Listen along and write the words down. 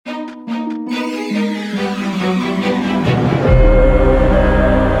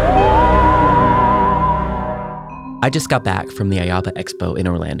I just got back from the IAAPA Expo in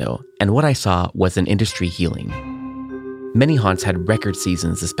Orlando, and what I saw was an industry healing. Many haunts had record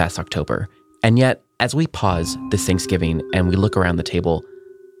seasons this past October, and yet, as we pause this Thanksgiving and we look around the table,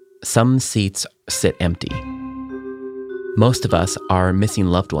 some seats sit empty. Most of us are missing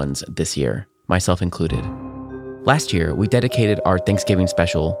loved ones this year, myself included. Last year, we dedicated our Thanksgiving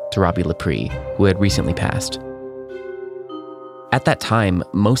special to Robbi Lepre, who had recently passed. At that time,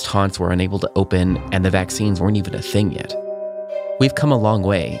 most haunts were unable to open and the vaccines weren't even a thing yet. We've come a long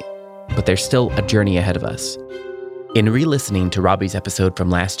way, but there's still a journey ahead of us. In re-listening to Robbi's episode from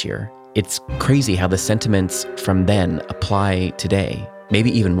last year, it's crazy how the sentiments from then apply today,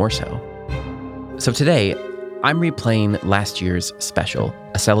 maybe even more so. So today, I'm replaying last year's special,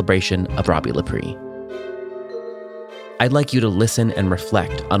 a celebration of Robbi Lepre. I'd like you to listen and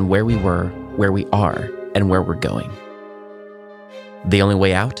reflect on where we were, where we are, and where we're going. The only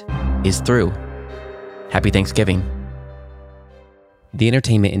way out is through. Happy Thanksgiving. The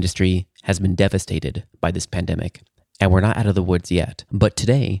entertainment industry has been devastated by this pandemic, and we're not out of the woods yet. But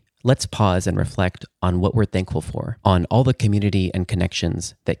today, let's pause and reflect on what we're thankful for, on all the community and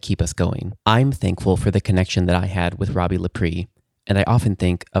connections that keep us going. I'm thankful for the connection that I had with Robbi Lepre, and I often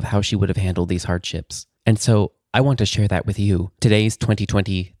think of how she would have handled these hardships. And so I want to share that with you. Today's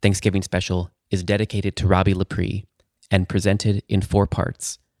 2020 Thanksgiving special is dedicated to Robbi Lepre and presented in 4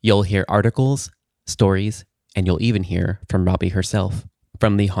 parts. You'll hear articles, stories, and you'll even hear from Robbi herself.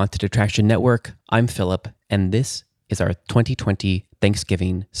 From the Haunted Attraction Network, I'm Philip, and this is our 2020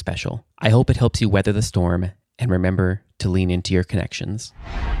 Thanksgiving special. I hope it helps you weather the storm and remember to lean into your connections.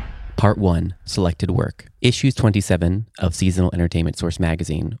 Part 1, Selected Work. Issue 27 of Seasonal Entertainment Source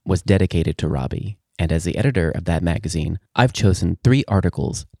magazine was dedicated to Robbi. And as the editor of that magazine, I've chosen 3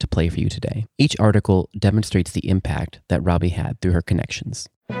 articles to play for you today. Each article demonstrates the impact that Robbi had through her connections.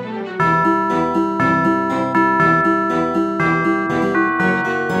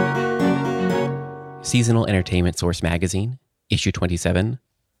 Seasonal Entertainment Source magazine, issue 27,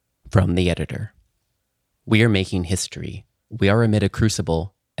 from the editor. We are making history. We are amid a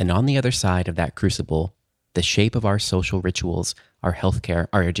crucible, and on the other side of that crucible, the shape of our social rituals, our healthcare,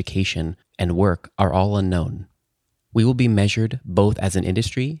 our education, and work are all unknown. We will be measured both as an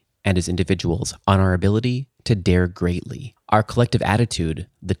industry and as individuals on our ability to dare greatly. Our collective attitude,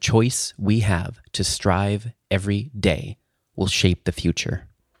 the choice we have to strive every day, will shape the future.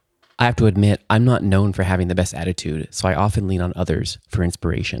 I have to admit, I'm not known for having the best attitude, so I often lean on others for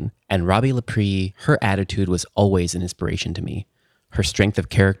inspiration. And Robbi Lepre, her attitude was always an inspiration to me. Her strength of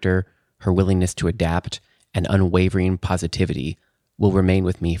character, her willingness to adapt, and unwavering positivity will remain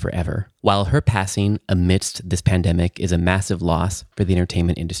with me forever. While her passing amidst this pandemic is a massive loss for the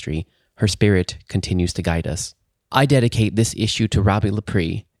entertainment industry, her spirit continues to guide us. I dedicate this issue to Robbi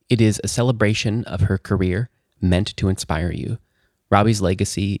Lepre. It is a celebration of her career meant to inspire you. Robbi's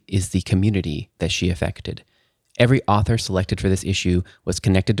legacy is the community that she affected. Every author selected for this issue was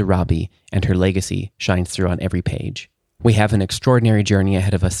connected to Robbi, and her legacy shines through on every page. We have an extraordinary journey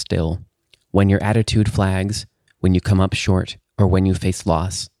ahead of us still. When your attitude flags, when you come up short, or when you face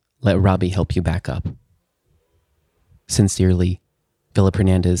loss, let Robbi help you back up. Sincerely, Philip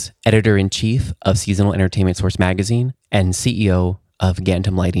Hernandez, Editor-in-Chief of Seasonal Entertainment Source magazine and CEO of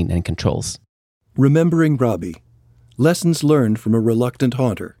Gantom Lighting and Controls. Remembering Robbi, Lessons Learned from a Reluctant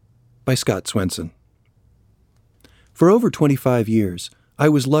Haunter by Scott Swenson. For over 25 years, I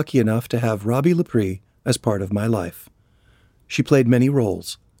was lucky enough to have Robbi Lepre as part of my life. She played many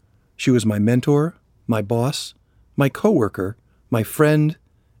roles. She was my mentor, my boss, my coworker, my friend,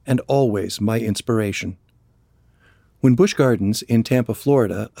 and always my inspiration. When Busch Gardens in Tampa,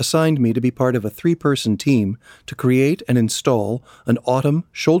 Florida, assigned me to be part of a 3-person team to create and install an autumn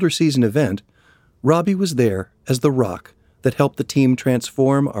shoulder season event, Robbi was there as the rock that helped the team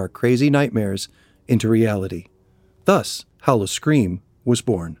transform our crazy nightmares into reality. Thus, Howl-O-Scream was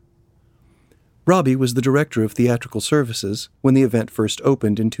born. Robbi was the director of theatrical services when the event first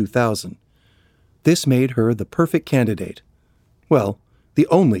opened in 2000. This made her the perfect candidate, well, the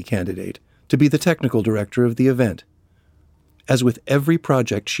only candidate, to be the technical director of the event. As with every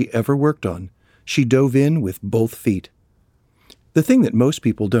project she ever worked on, she dove in with both feet. The thing that most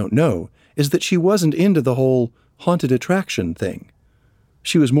people don't know is that she wasn't into the whole haunted attraction thing.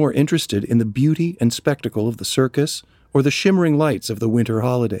 She was more interested in the beauty and spectacle of the circus or the shimmering lights of the winter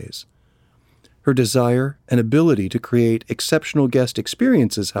holidays. Her desire and ability to create exceptional guest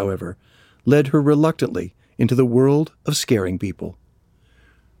experiences, however, led her reluctantly into the world of scaring people.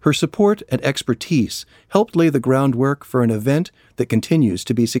 Her support and expertise helped lay the groundwork for an event that continues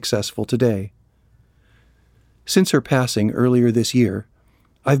to be successful today. Since her passing earlier this year,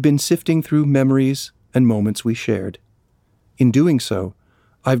 I've been sifting through memories, and moments we shared. In doing so,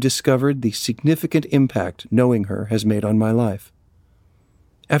 I've discovered the significant impact knowing her has made on my life.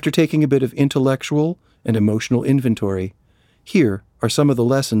 After taking a bit of intellectual and emotional inventory, here are some of the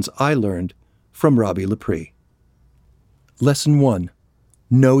lessons I learned from Robbi Lepre. Lesson 1.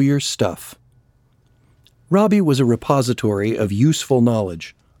 Know your stuff. Robbi was a repository of useful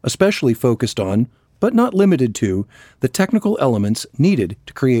knowledge, especially focused on, but not limited to, the technical elements needed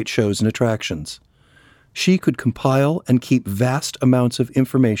to create shows and attractions. She could compile and keep vast amounts of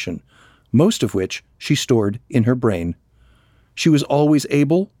information, most of which she stored in her brain. She was always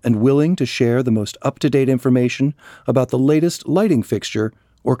able and willing to share the most up-to-date information about the latest lighting fixture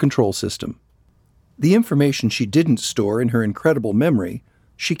or control system. The information she didn't store in her incredible memory,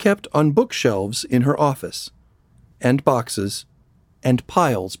 she kept on bookshelves in her office, and boxes, and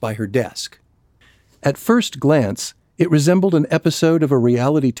piles by her desk. At first glance, it resembled an episode of a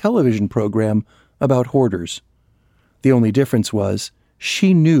reality television program about hoarders. The only difference was,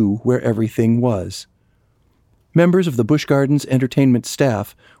 she knew where everything was. Members of the Busch Gardens entertainment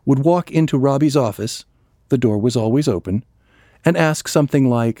staff would walk into Robbi's office, the door was always open, and ask something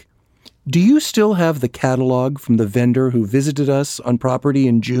like, "Do you still have the catalog from the vendor who visited us on property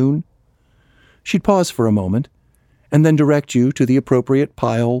in June?" She'd pause for a moment, and then direct you to the appropriate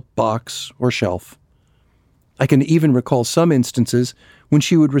pile, box, or shelf. I can even recall some instances when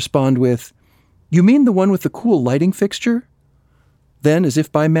she would respond with, "You mean the one with the cool lighting fixture?" Then, as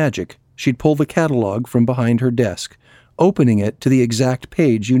if by magic, she'd pull the catalog from behind her desk, opening it to the exact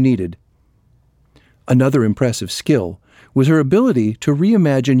page you needed. Another impressive skill was her ability to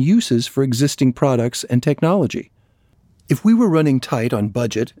reimagine uses for existing products and technology. If we were running tight on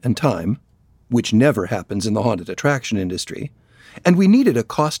budget and time, which never happens in the haunted attraction industry, and we needed a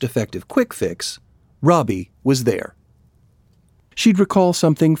cost-effective quick fix, Robbi was there. She'd recall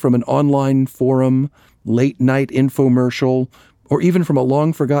something from an online forum, late-night infomercial, or even from a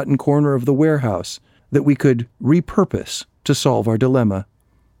long-forgotten corner of the warehouse that we could repurpose to solve our dilemma.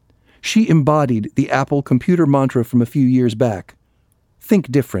 She embodied the Apple computer mantra from a few years back: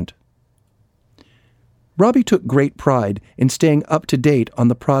 think different. Robbi took great pride in staying up to date on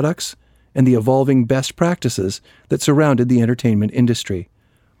the products and the evolving best practices that surrounded the entertainment industry.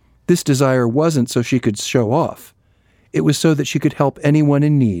 This desire wasn't so she could show off. It was so that she could help anyone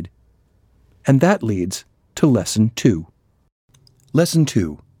in need. And that leads to Lesson 2. Lesson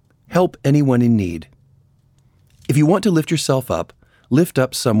 2. Help anyone in need. If you want to lift yourself up, lift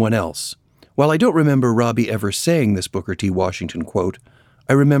up someone else. While I don't remember Robbi ever saying this Booker T. Washington quote,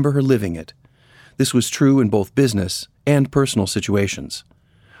 I remember her living it. This was true in both business and personal situations.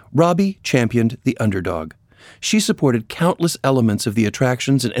 Robbi championed the underdog. She supported countless elements of the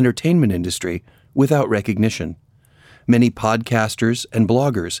attractions and entertainment industry without recognition. Many podcasters and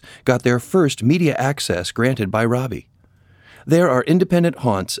bloggers got their first media access granted by Robbi. There are independent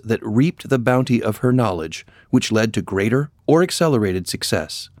haunts that reaped the bounty of her knowledge, which led to greater or accelerated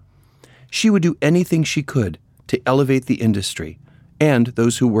success. She would do anything she could to elevate the industry and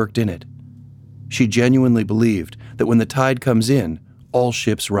those who worked in it. She genuinely believed that when the tide comes in, all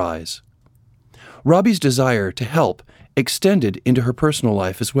ships rise. Robbi's desire to help extended into her personal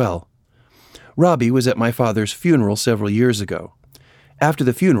life as well. Robbi was at my father's funeral several years ago. After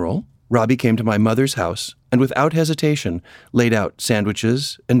the funeral, Robbi came to my mother's house and without hesitation laid out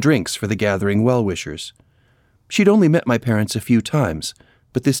sandwiches and drinks for the gathering well-wishers. She'd only met my parents a few times,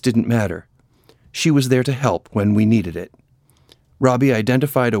 but this didn't matter. She was there to help when we needed it. Robbi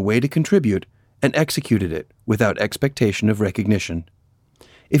identified a way to contribute and executed it without expectation of recognition.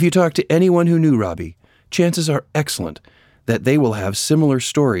 If you talk to anyone who knew Robbi, chances are excellent that they will have similar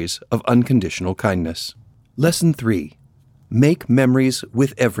stories of unconditional kindness. Lesson 3. Make memories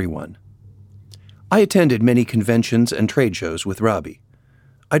with everyone. I attended many conventions and trade shows with Robbi.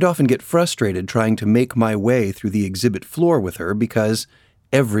 I'd often get frustrated trying to make my way through the exhibit floor with her because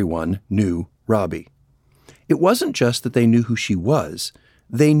everyone knew Robbi. It wasn't just that they knew who she was,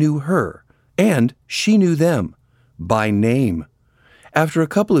 they knew her, and she knew them, by name. After a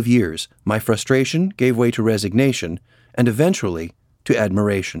couple of years, my frustration gave way to resignation, and eventually to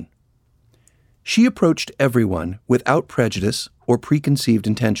admiration. She approached everyone without prejudice or preconceived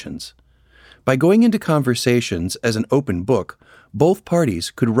intentions. By going into conversations as an open book, both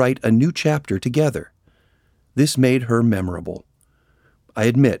parties could write a new chapter together. This made her memorable. I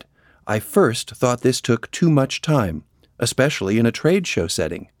admit, I first thought this took too much time, especially in a trade show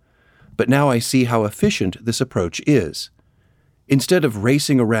setting. But now I see how efficient this approach is. Instead of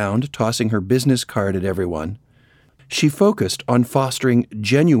racing around tossing her business card at everyone, she focused on fostering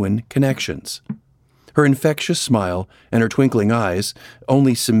genuine connections. Her infectious smile and her twinkling eyes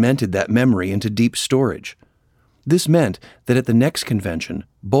only cemented that memory into deep storage. This meant that at the next convention,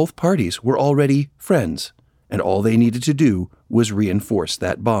 both parties were already friends, and all they needed to do was reinforce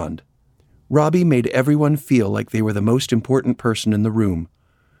that bond. Robbi made everyone feel like they were the most important person in the room.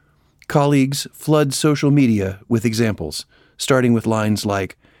 Colleagues flood social media with examples, starting with lines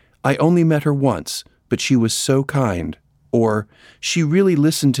like, "I only met her once, but she was so kind," or "She really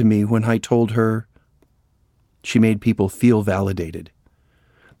listened to me when I told her." She made people feel validated.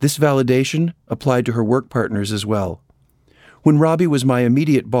 This validation applied to her work partners as well. When Robbi was my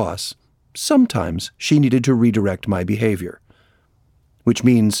immediate boss, sometimes she needed to redirect my behavior, which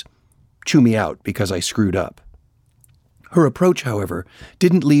means chew me out because I screwed up. Her approach, however,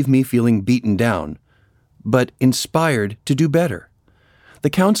 didn't leave me feeling beaten down, but inspired to do better. The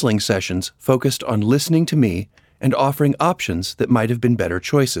counseling sessions focused on listening to me and offering options that might have been better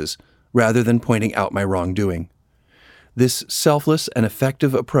choices, rather than pointing out my wrongdoing. This selfless and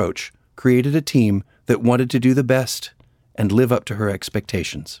effective approach created a team that wanted to do the best and live up to her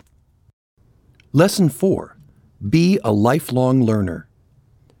expectations. Lesson 4. Be a lifelong learner.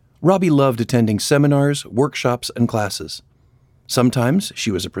 Robbi loved attending seminars, workshops, and classes. Sometimes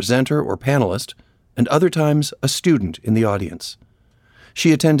she was a presenter or panelist, and other times a student in the audience.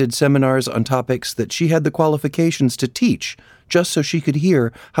 She attended seminars on topics that she had the qualifications to teach, just so she could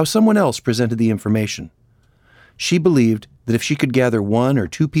hear how someone else presented the information. She believed that if she could gather 1 or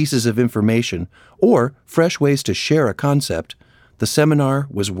 2 pieces of information or fresh ways to share a concept, the seminar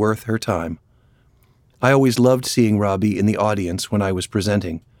was worth her time. I always loved seeing Robbi in the audience when I was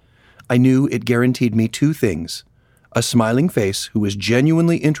presenting. I knew it guaranteed me 2 things: a smiling face who was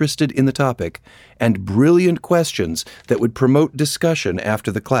genuinely interested in the topic, and brilliant questions that would promote discussion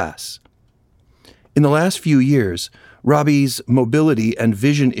after the class. In the last few years, Robbi's mobility and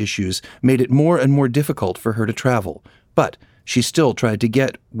vision issues made it more and more difficult for her to travel, but she still tried to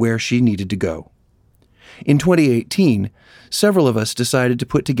get where she needed to go. In 2018, several of us decided to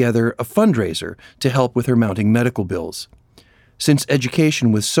put together a fundraiser to help with her mounting medical bills. Since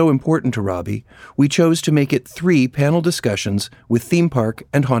education was so important to Robbi, we chose to make it 3 panel discussions with theme park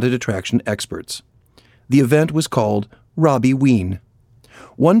and haunted attraction experts. The event was called Robbi Ween.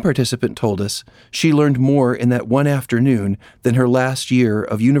 One participant told us she learned more in that one afternoon than her last year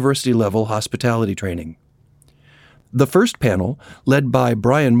of university-level hospitality training. The first panel, led by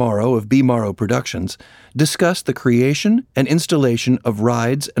Brian Morrow of B. Morrow Productions, discussed the creation and installation of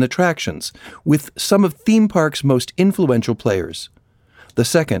rides and attractions with some of theme park's most influential players. The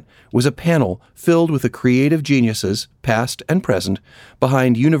second was a panel filled with the creative geniuses, past and present,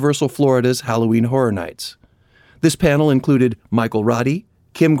 behind Universal Florida's Halloween Horror Nights. This panel included Michael Roddy,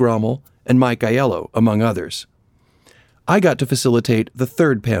 Kim Grommel, and Mike Aiello, among others. I got to facilitate the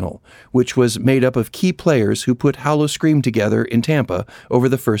third panel, which was made up of key players who put Howl-O-Scream together in Tampa over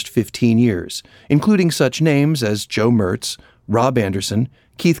the first 15 years, including such names as Joe Mertz, Rob Anderson,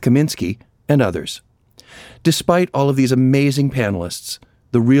 Keith Kaminsky, and others. Despite all of these amazing panelists,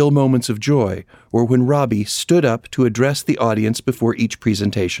 the real moments of joy were when Robbi stood up to address the audience before each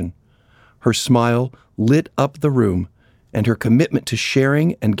presentation. Her smile lit up the room, and her commitment to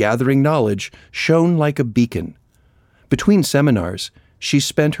sharing and gathering knowledge shone like a beacon. Between seminars, she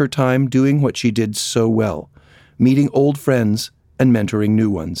spent her time doing what she did so well, meeting old friends and mentoring new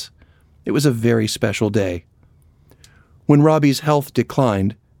ones. It was a very special day. When Robbi's health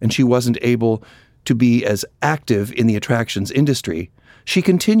declined and she wasn't able to be as active in the attractions industry, she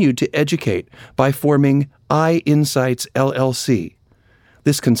continued to educate by forming iInsights LLC.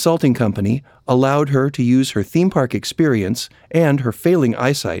 This consulting company allowed her to use her theme park experience and her failing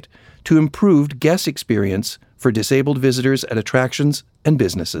eyesight to improve guest experience for disabled visitors at attractions and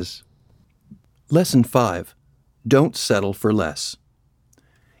businesses. Lesson 5. Don't settle for less.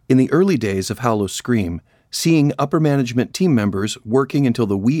 In the early days of Howl-O-Scream, seeing upper management team members working until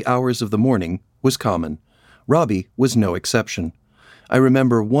the wee hours of the morning was common. Robbi was no exception. I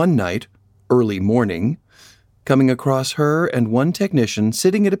remember one night, early morning, coming across her and one technician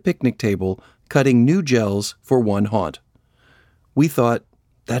sitting at a picnic table cutting new gels for one haunt. We thought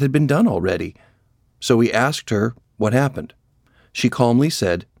that had been done already, so we asked her what happened. She calmly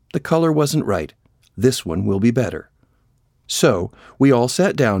said, "The color wasn't right. This one will be better." So we all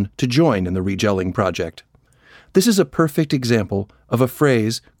sat down to join in the regelling project. This is a perfect example of a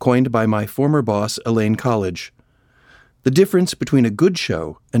phrase coined by my former boss, Elaine College. The difference between a good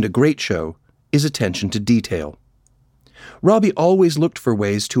show and a great show is attention to detail. Robbi always looked for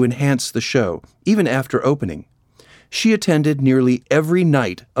ways to enhance the show, even after opening. She attended nearly every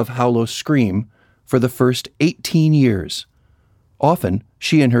night of Howl-O-Scream for the first 18 years. Often,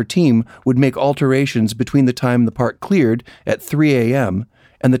 she and her team would make alterations between the time the park cleared at 3 a.m.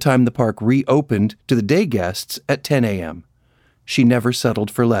 and the time the park reopened to the day guests at 10 a.m. She never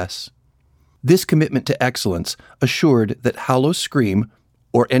settled for less. This commitment to excellence assured that Howlow's Scream,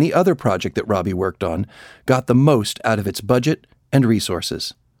 or any other project that Robbi worked on, got the most out of its budget and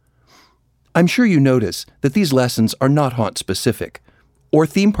resources. I'm sure you notice that these lessons are not haunt-specific, or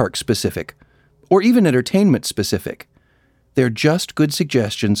theme park-specific, or even entertainment-specific. They're just good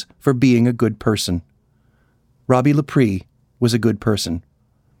suggestions for being a good person. Robbi Lepre was a good person.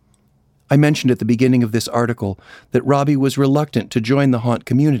 I mentioned at the beginning of this article that Robbi was reluctant to join the haunt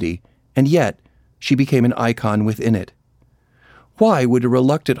community, and yet she became an icon within it. Why would a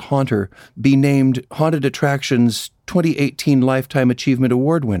reluctant haunter be named Haunted Attractions 2018 Lifetime Achievement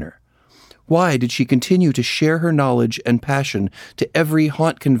Award winner? Why did she continue to share her knowledge and passion to every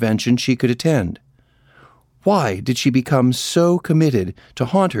haunt convention she could attend? Why did she become so committed to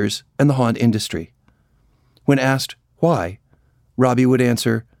haunters and the haunt industry? When asked why, Robbi would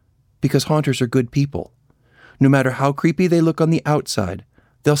answer, because haunters are good people. No matter how creepy they look on the outside,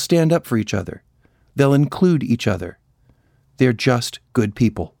 they'll stand up for each other. They'll include each other. They're just good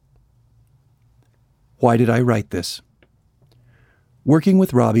people. Why did I write this? Working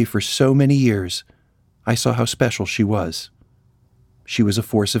with Robbi for so many years, I saw how special she was. She was a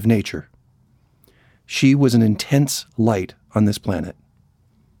force of nature. She was an intense light on this planet.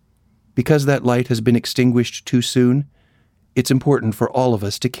 Because that light has been extinguished too soon, it's important for all of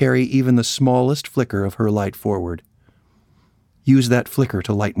us to carry even the smallest flicker of her light forward. Use that flicker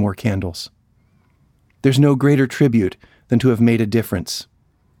to light more candles. There's no greater tribute than to have made a difference.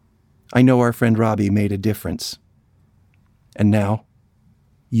 I know our friend Robbi made a difference. And now,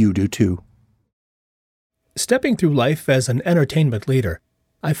 you do too. Stepping through life as an entertainment leader,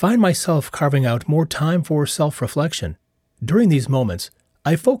 I find myself carving out more time for self-reflection. During these moments,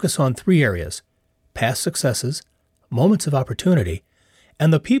 I focus on 3 areas: past successes, moments of opportunity,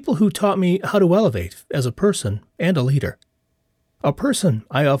 and the people who taught me how to elevate as a person and a leader. A person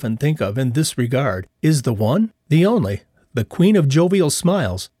I often think of in this regard is the one, the only, the queen of jovial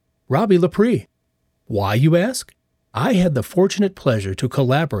smiles, Robbi Lepre. Why, you ask? I had the fortunate pleasure to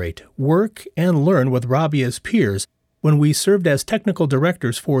collaborate, work, and learn with Robbi as peers when we served as technical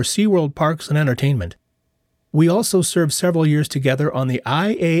directors for SeaWorld Parks and Entertainment. We also served several years together on the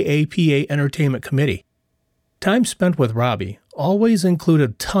IAAPA Entertainment Committee. Time spent with Robbi always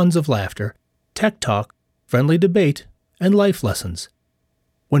included tons of laughter, tech talk, friendly debate, and life lessons.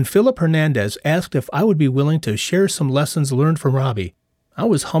 When Philip Hernandez asked if I would be willing to share some lessons learned from Robbi, I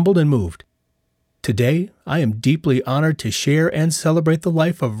was humbled and moved. Today, I am deeply honored to share and celebrate the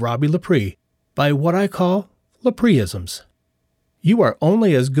life of Robbi Lepre by what I call Lepreisms. You are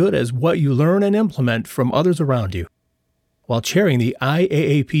only as good as what you learn and implement from others around you. While chairing the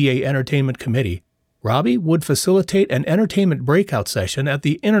IAAPA Entertainment Committee, Robbi would facilitate an entertainment breakout session at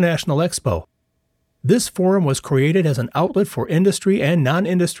the International Expo. This forum was created as an outlet for industry and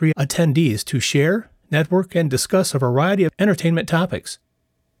non-industry attendees to share, network, and discuss a variety of entertainment topics.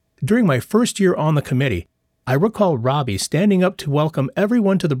 During my first year on the committee, I recall Robbi standing up to welcome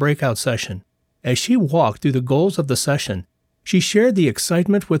everyone to the breakout session. As she walked through the goals of the session, she shared the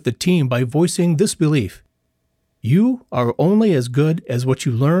excitement with the team by voicing this belief: you are only as good as what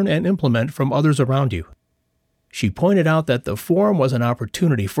you learn and implement from others around you. She pointed out that the forum was an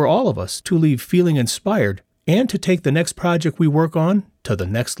opportunity for all of us to leave feeling inspired and to take the next project we work on to the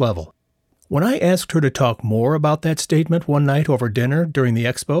next level. When I asked her to talk more about that statement one night over dinner during the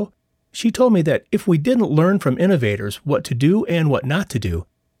expo, she told me that if we didn't learn from innovators what to do and what not to do,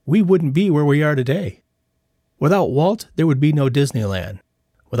 we wouldn't be where we are today. Without Walt, there would be no Disneyland.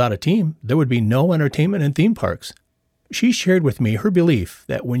 Without a team, there would be no entertainment and theme parks. She shared with me her belief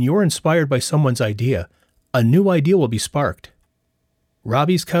that when you're inspired by someone's idea, a new idea will be sparked.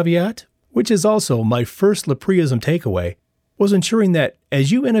 Robbi's caveat, which is also my first Lepreism takeaway, was ensuring that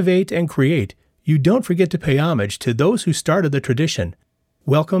as you innovate and create, you don't forget to pay homage to those who started the tradition,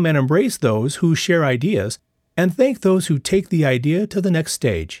 welcome and embrace those who share ideas, and thank those who take the idea to the next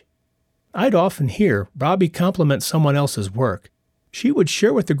stage. I'd often hear Robbi compliment someone else's work. She would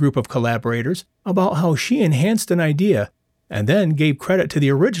share with the group of collaborators about how she enhanced an idea and then gave credit to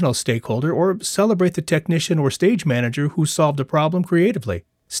the original stakeholder or celebrate the technician or stage manager who solved the problem creatively,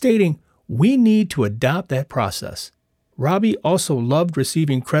 stating, "We need to adopt that process." Robbi also loved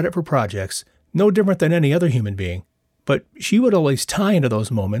receiving credit for projects, no different than any other human being, but she would always tie into those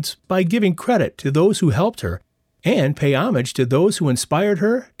moments by giving credit to those who helped her and pay homage to those who inspired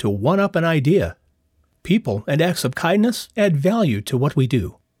her to one-up an idea. People and acts of kindness add value to what we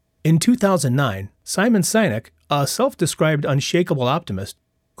do. In 2009, Simon Sinek, a self-described unshakable optimist,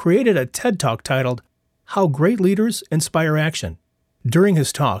 created a TED Talk titled, "How Great Leaders Inspire Action." During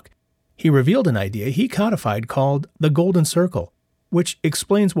his talk, he revealed an idea he codified called the Golden Circle, which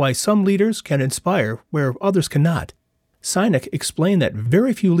explains why some leaders can inspire where others cannot. Sinek explained that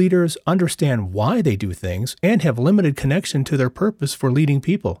very few leaders understand why they do things and have limited connection to their purpose for leading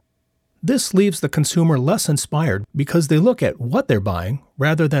people. This leaves the consumer less inspired because they look at what they're buying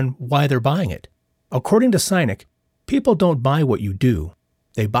rather than why they're buying it. According to Sinek, people don't buy what you do,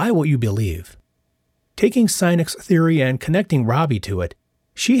 they buy what you believe. Taking Sinek's theory and connecting Robbi to it,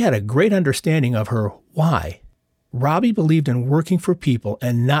 she had a great understanding of her why. Robbi believed in working for people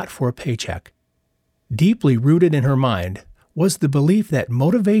and not for a paycheck. Deeply rooted in her mind was the belief that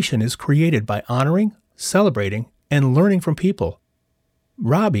motivation is created by honoring, celebrating, and learning from people.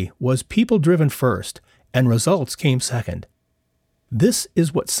 Robbi was people-driven first, and results came second. This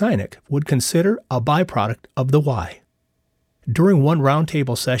is what Sinek would consider a byproduct of the why. During one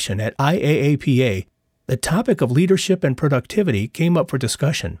roundtable session at IAAPA, the topic of leadership and productivity came up for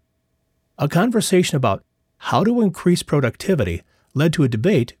discussion. A conversation about how to increase productivity led to a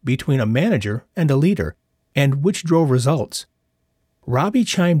debate between a manager and a leader, and which drove results. Robbi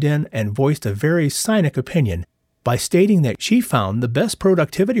chimed in and voiced a very Sinek opinion by stating that she found the best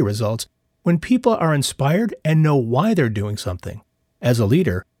productivity results when people are inspired and know why they're doing something. As a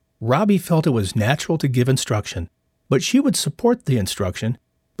leader, Robbi felt it was natural to give instruction, but she would support the instruction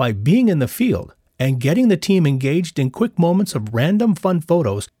by being in the field and getting the team engaged in quick moments of random fun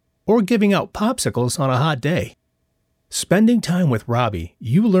photos or giving out popsicles on a hot day. Spending time with Robbi,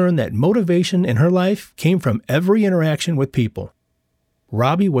 you learn that motivation in her life came from every interaction with people.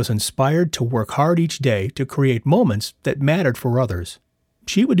 Robbi was inspired to work hard each day to create moments that mattered for others.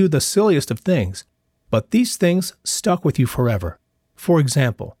 She would do the silliest of things, but these things stuck with you forever. For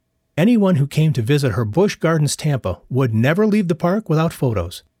example, anyone who came to visit her Busch Gardens Tampa would never leave the park without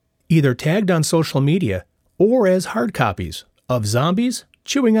photos, either tagged on social media or as hard copies of zombies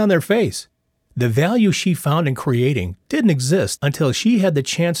chewing on their face. The value she found in creating didn't exist until she had the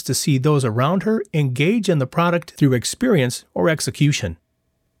chance to see those around her engage in the product through experience or execution.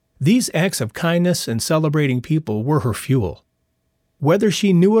 These acts of kindness and celebrating people were her fuel. Whether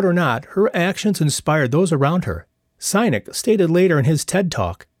she knew it or not, her actions inspired those around her. Sinek stated later in his TED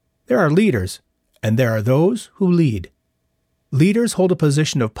Talk, "There are leaders, and there are those who lead. Leaders hold a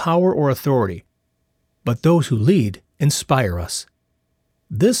position of power or authority, but those who lead inspire us."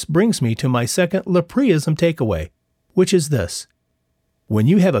 This brings me to my second Lepreism takeaway, which is this. When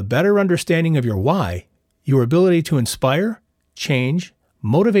you have a better understanding of your why, your ability to inspire, change,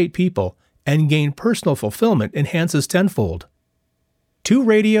 motivate people, and gain personal fulfillment enhances tenfold. 2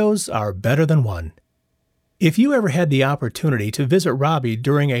 radios are better than 1. If you ever had the opportunity to visit Robbi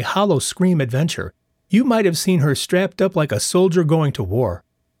during a Hollow Scream adventure, you might have seen her strapped up like a soldier going to war.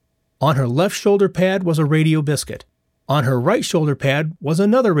 On her left shoulder pad was a radio biscuit. On her right shoulder pad was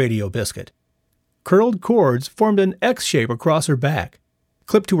another radio biscuit. Curled cords formed an X shape across her back.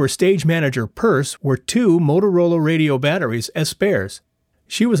 Clipped to her stage manager purse were 2 Motorola radio batteries as spares.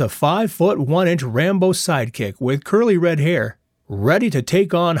 She was a 5-foot 1-inch Rambo sidekick with curly red hair, ready to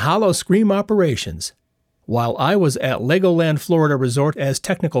take on Hollow Scream operations. While I was at Legoland Florida Resort as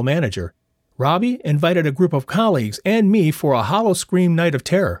technical manager, Robbi invited a group of colleagues and me for a Hollow Scream night of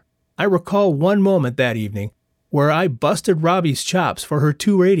terror. I recall one moment that evening where I busted Robbi's chops for her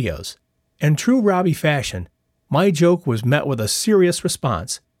 2 radios. In true Robbi fashion, my joke was met with a serious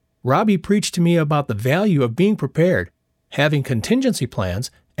response. Robbi preached to me about the value of being prepared, having contingency plans,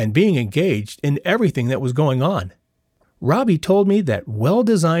 and being engaged in everything that was going on. Robbi told me that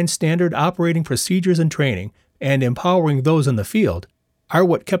well-designed standard operating procedures and training, and empowering those in the field, are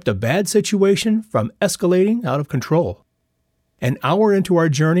what kept a bad situation from escalating out of control. An hour into our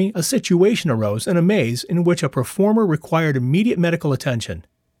journey, a situation arose in a maze in which a performer required immediate medical attention.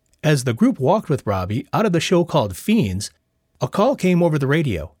 As the group walked with Robbi out of the show called Fiends, a call came over the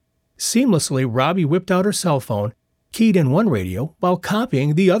radio. Seamlessly, Robbi whipped out her cell phone, keyed in one radio while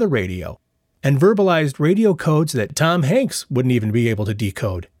copying the other radio, and verbalized radio codes that Tom Hanks wouldn't even be able to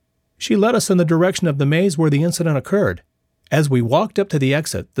decode. She led us in the direction of the maze where the incident occurred. As we walked up to the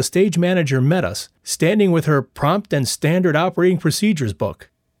exit, the stage manager met us, standing with her prompt and standard operating procedures book.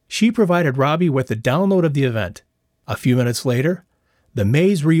 She provided Robbi with the download of the event. A few minutes later, the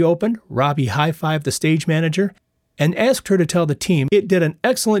maze reopened, Robbi high-fived the stage manager, and asked her to tell the team it did an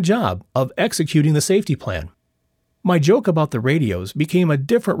excellent job of executing the safety plan. My joke about the radios became a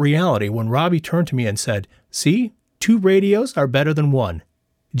different reality when Robbi turned to me and said, "See, 2 radios are better than 1.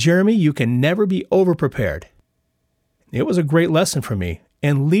 Jeremy, you can never be over-prepared." It was a great lesson for me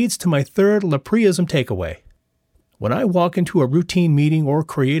and leads to my third Lepreism takeaway. When I walk into a routine meeting or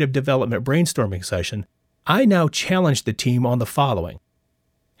creative development brainstorming session, I now challenge the team on the following.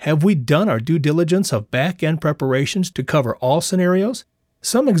 Have we done our due diligence of back-end preparations to cover all scenarios?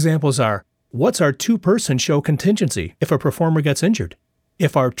 Some examples are, what's our two-person show contingency if a performer gets injured?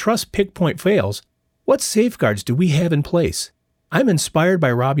 If our trust pick point fails, what safeguards do we have in place? I'm inspired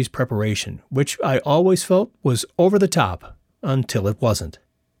by Robbi's preparation, which I always felt was over the top, until it wasn't.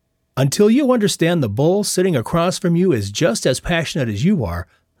 Until you understand the bull sitting across from you is just as passionate as you are,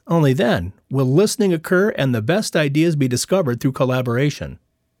 only then will listening occur and the best ideas be discovered through collaboration.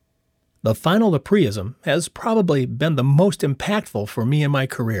 The final Lepreism has probably been the most impactful for me in my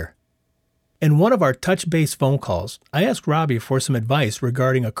career. In one of our touch-base phone calls, I asked Robbi for some advice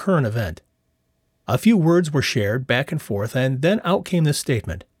regarding a current event. A few words were shared back and forth, and then out came this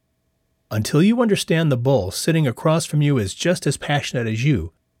statement. Until you understand the bull sitting across from you is just as passionate as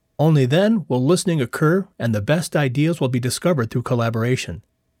you, only then will listening occur and the best ideas will be discovered through collaboration.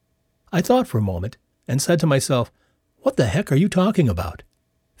 I thought for a moment and said to myself, what the heck are you talking about?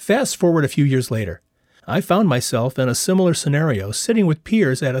 Fast forward a few years later, I found myself in a similar scenario sitting with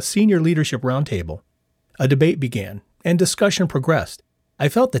peers at a senior leadership roundtable. A debate began, and discussion progressed. I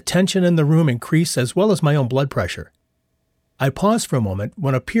felt the tension in the room increase as well as my own blood pressure. I paused for a moment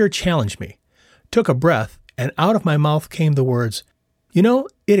when a peer challenged me, took a breath, and out of my mouth came the words,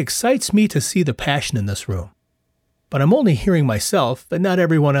 it excites me to see the passion in this room. But I'm only hearing myself and not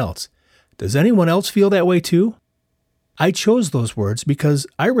everyone else. Does anyone else feel that way too? I chose those words because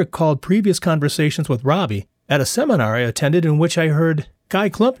I recalled previous conversations with Robbi at a seminar I attended in which I heard Guy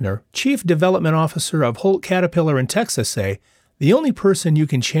Klumpner, Chief Development Officer of Holt Caterpillar in Texas, say, "The only person you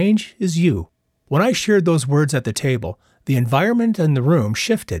can change is you." When I shared those words at the table, the environment in the room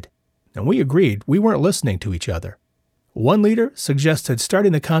shifted, and we agreed we weren't listening to each other. One leader suggested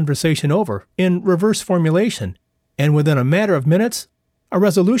starting the conversation over in reverse formulation, and within a matter of minutes, a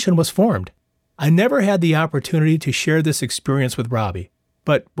resolution was formed. I never had the opportunity to share this experience with Robbi,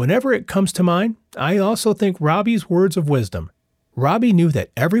 but whenever it comes to mind, I also think Robbi's words of wisdom. Robbi knew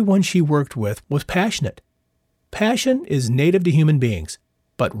that everyone she worked with was passionate. Passion is native to human beings,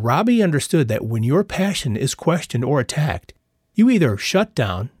 but Robbi understood that when your passion is questioned or attacked, you either shut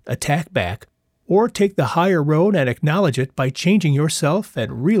down, attack back, or take the higher road and acknowledge it by changing yourself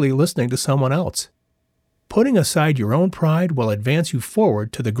and really listening to someone else. Putting aside your own pride will advance you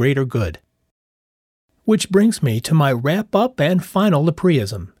forward to the greater good. Which brings me to my wrap-up and final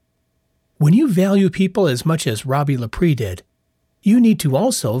Lepreism. When you value people as much as Robbi Lepre did, you need to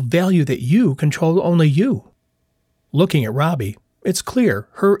also value that you control only you. Looking at Robbi, it's clear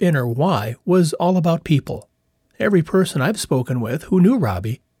her inner why was all about people. Every person I've spoken with who knew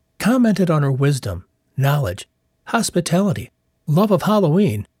Robbi commented on her wisdom, knowledge, hospitality, love of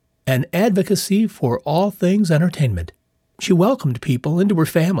Halloween, and advocacy for all things entertainment. She welcomed people into her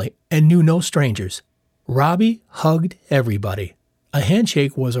family and knew no strangers. Robbi hugged everybody. A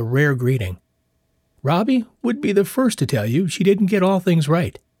handshake was a rare greeting. Robbi would be the first to tell you she didn't get all things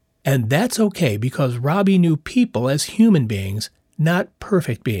right. And that's okay because Robbi knew people as human beings, not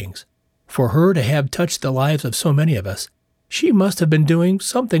perfect beings. For her to have touched the lives of so many of us, she must have been doing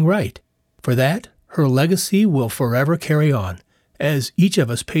something right. For that, her legacy will forever carry on, as each of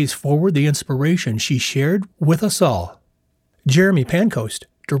us pays forward the inspiration she shared with us all. Jeremy Pancoast,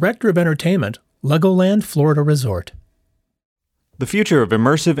 Director of Entertainment, Legoland Florida Resort. The future of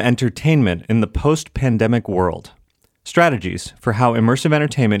immersive entertainment in the post-pandemic world. Strategies for how immersive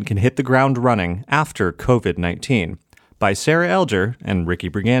entertainment can hit the ground running after COVID-19 by Sarah Elger and Ricky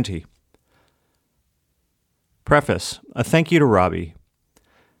Briganti. Preface, a thank you to Robbi.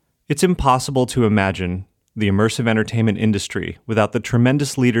 It's impossible to imagine the immersive entertainment industry without the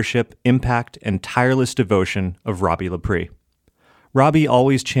tremendous leadership, impact, and tireless devotion of Robbi Lepre. Robbi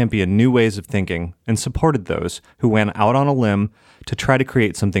always championed new ways of thinking and supported those who went out on a limb to try to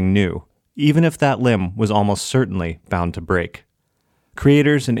create something new, even if that limb was almost certainly bound to break.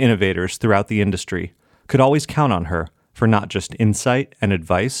 Creators and innovators throughout the industry could always count on her for not just insight and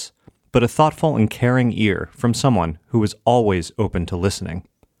advice, but a thoughtful and caring ear from someone who was always open to listening.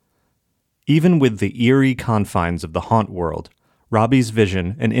 Even with the eerie confines of the haunt world, Robbi's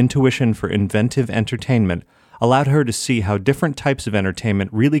vision and intuition for inventive entertainment allowed her to see how different types of entertainment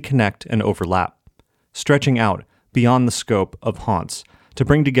really connect and overlap, stretching out beyond the scope of haunts to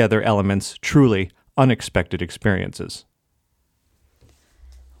bring together elements truly unexpected experiences.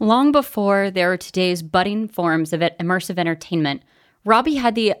 Long before there were today's budding forms of immersive entertainment, Robbi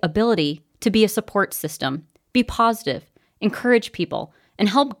had the ability to be a support system, be positive, encourage people, and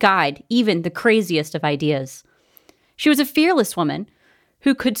help guide even the craziest of ideas. She was a fearless woman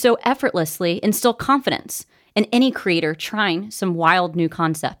who could so effortlessly instill confidence and any creator trying some wild new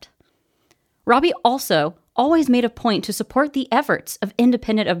concept. Robbi also always made a point to support the efforts of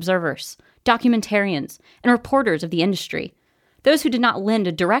independent observers, documentarians, and reporters of the industry, those who did not lend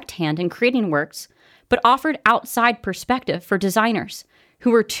a direct hand in creating works, but offered outside perspective for designers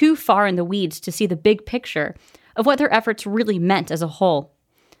who were too far in the weeds to see the big picture of what their efforts really meant as a whole.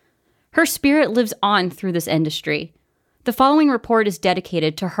 Her spirit lives on through this industry. The following report is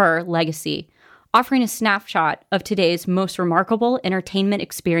dedicated to her legacy, offering a snapshot of today's most remarkable entertainment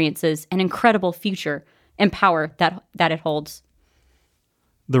experiences and incredible future and power that it holds.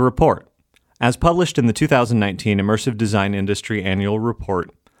 The report. As published in the 2019 Immersive Design Industry Annual Report,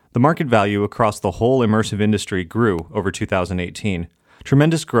 the market value across the whole immersive industry grew over 2018.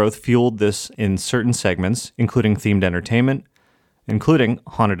 Tremendous growth fueled this in certain segments, including themed entertainment, including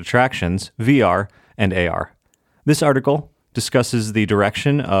haunted attractions, VR, and AR. This article discusses the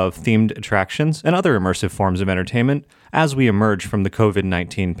direction of themed attractions and other immersive forms of entertainment as we emerge from the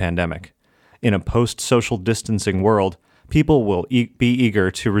COVID-19 pandemic. In a post-social distancing world, people will be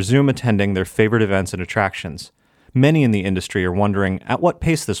eager to resume attending their favorite events and attractions. Many in the industry are wondering at what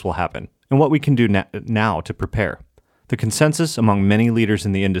pace this will happen and what we can do now to prepare. The consensus among many leaders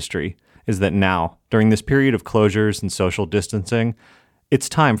in the industry is that now, during this period of closures and social distancing, it's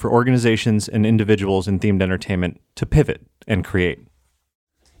time for organizations and individuals in themed entertainment to pivot and create.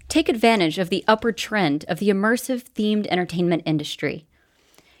 Take advantage of the upward trend of the immersive themed entertainment industry.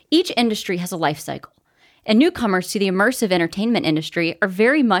 Each industry has a life cycle, and newcomers to the immersive entertainment industry are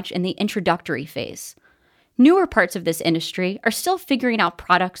very much in the introductory phase. Newer parts of this industry are still figuring out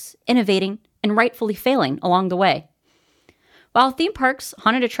products, innovating, and rightfully failing along the way. While theme parks,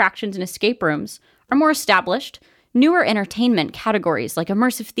 haunted attractions, and escape rooms are more established, newer entertainment categories like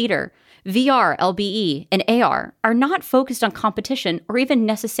immersive theater, VR, LBE, and AR are not focused on competition or even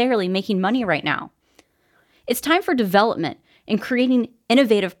necessarily making money right now. It's time for development and creating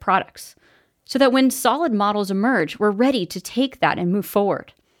innovative products so that when solid models emerge, we're ready to take that and move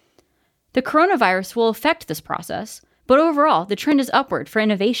forward. The coronavirus will affect this process, but overall, the trend is upward for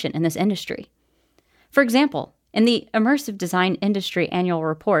innovation in this industry. For example, in the Immersive Design Industry Annual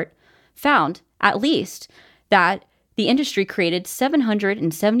Report, found, at least, that the industry created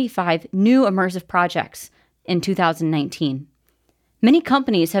 775 new immersive projects in 2019. Many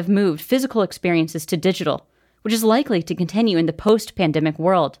companies have moved physical experiences to digital, which is likely to continue in the post-pandemic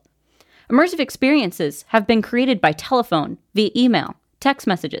world. Immersive experiences have been created by telephone, via email, text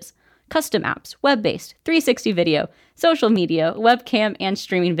messages, custom apps, web-based, 360 video, social media, webcam, and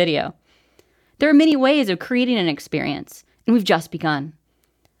streaming video. There are many ways of creating an experience, and we've just begun.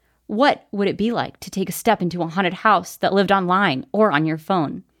 What would it be like to take a step into a haunted house that lived online or on your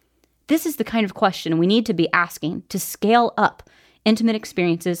phone? This is the kind of question we need to be asking to scale up intimate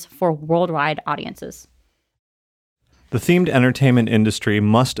experiences for worldwide audiences. The themed entertainment industry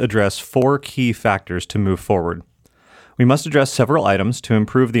must address 4 key factors to move forward. We must address several items to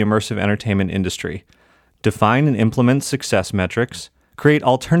improve the immersive entertainment industry, define and implement success metrics, create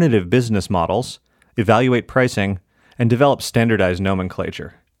alternative business models, evaluate pricing, and develop standardized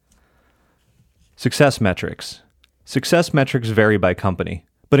nomenclature. Success metrics. Success metrics vary by company,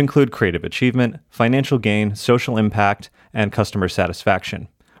 but include creative achievement, financial gain, social impact, and customer satisfaction.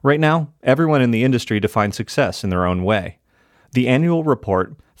 Right now, everyone in the industry defines success in their own way. The annual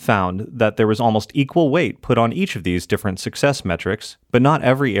report found that there was almost equal weight put on each of these different success metrics, but not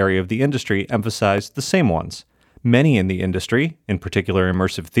every area of the industry emphasized the same ones. Many in the industry, in particular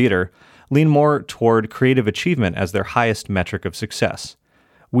immersive theater, lean more toward creative achievement as their highest metric of success.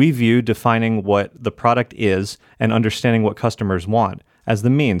 We view defining what the product is and understanding what customers want as the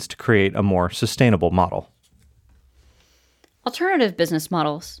means to create a more sustainable model. Alternative business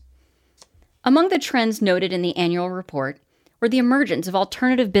models. Among the trends noted in the annual report were the emergence of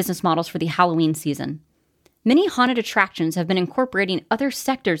alternative business models for the Halloween season. Many haunted attractions have been incorporating other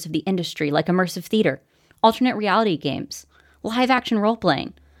sectors of the industry like immersive theater, alternate reality games, live-action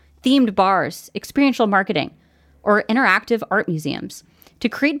role-playing, themed bars, experiential marketing, or interactive art museums to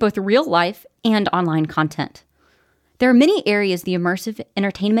create both real-life and online content. There are many areas of the immersive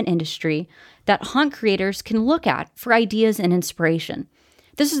entertainment industry that haunt creators can look at for ideas and inspiration.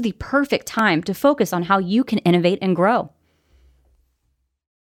 This is the perfect time to focus on how you can innovate and grow.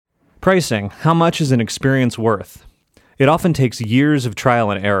 Pricing. How much is an experience worth? It often takes years of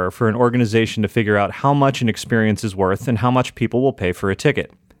trial and error for an organization to figure out how much an experience is worth and how much people will pay for a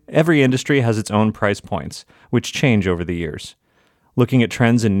ticket. Every industry has its own price points, which change over the years. Looking at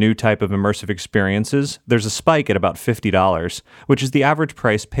trends in new type of immersive experiences, there's a spike at about $50, which is the average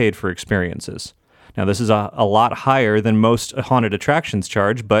price paid for experiences. Now, this is a lot higher than most haunted attractions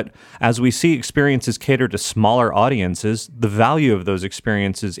charge, but as we see experiences cater to smaller audiences, the value of those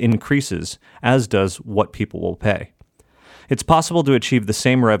experiences increases, as does what people will pay. It's possible to achieve the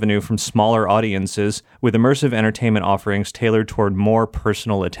same revenue from smaller audiences with immersive entertainment offerings tailored toward more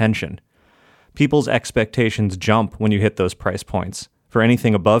personal attention. People's expectations jump when you hit those price points. For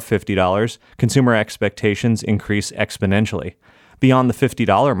anything above $50, consumer expectations increase exponentially. Beyond the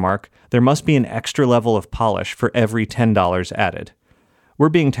 $50 mark, there must be an extra level of polish for every $10 added. We're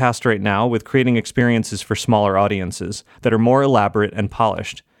being tasked right now with creating experiences for smaller audiences that are more elaborate and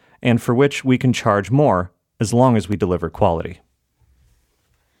polished, and for which we can charge more as long as we deliver quality.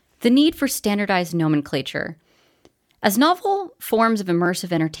 The need for standardized nomenclature. As novel forms of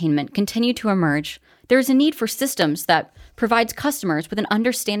immersive entertainment continue to emerge, there is a need for systems that provides customers with an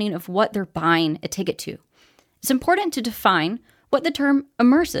understanding of what they're buying a ticket to. It's important to define what the term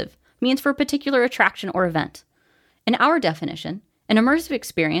immersive means for a particular attraction or event. In our definition, an immersive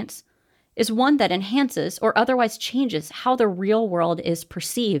experience is one that enhances or otherwise changes how the real world is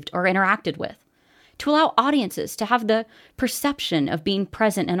perceived or interacted with, to allow audiences to have the perception of being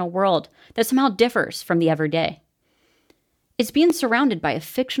present in a world that somehow differs from the everyday. It's being surrounded by a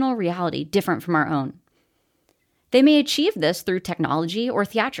fictional reality different from our own. They may achieve this through technology or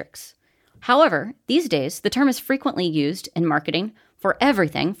theatrics. However, these days, the term is frequently used in marketing for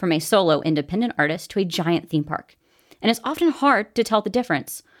everything from a solo independent artist to a giant theme park, and it's often hard to tell the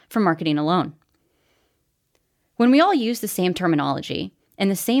difference from marketing alone. When we all use the same terminology and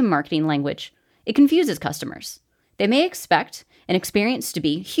the same marketing language, it confuses customers. They may expect an experience to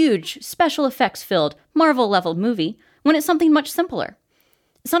be huge, special effects-filled, Marvel-level movie when it's something much simpler.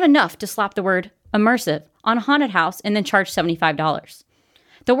 It's not enough to slap the word immersive on a haunted house and then charge $75.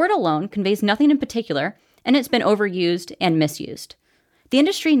 The word alone conveys nothing in particular, and it's been overused and misused. The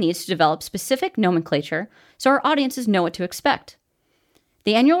industry needs to develop specific nomenclature so our audiences know what to expect.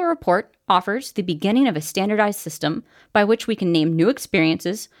 The annual report offers the beginning of a standardized system by which we can name new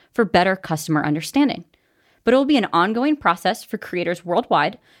experiences for better customer understanding. But it will be an ongoing process for creators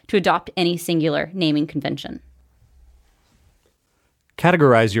worldwide to adopt any singular naming convention.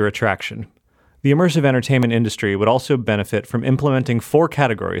 Categorize your attraction. The immersive entertainment industry would also benefit from implementing 4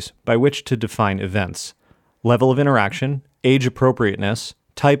 categories by which to define events: level of interaction, age appropriateness,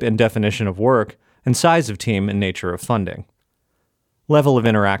 type and definition of work, and size of team and nature of funding. Level of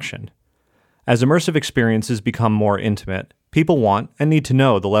interaction. As immersive experiences become more intimate, people want and need to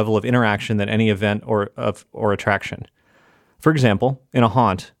know the level of interaction that any event or attraction. For example, in a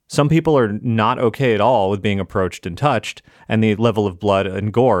haunt, some people are not okay at all with being approached and touched, and the level of blood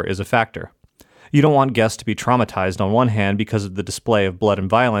and gore is a factor. You don't want guests to be traumatized on one hand because of the display of blood and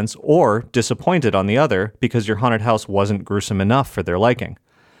violence, or disappointed on the other because your haunted house wasn't gruesome enough for their liking.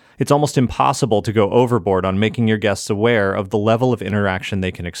 It's almost impossible to go overboard on making your guests aware of the level of interaction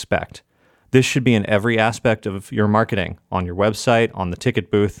they can expect. This should be in every aspect of your marketing, on your website, on the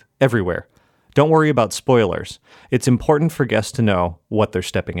ticket booth, everywhere. Don't worry about spoilers. It's important for guests to know what they're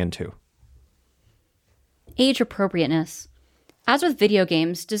stepping into. Age appropriateness. As with video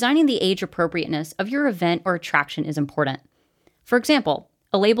games, designing the age appropriateness of your event or attraction is important. For example,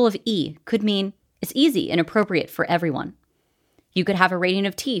 a label of E could mean it's easy and appropriate for everyone. You could have a rating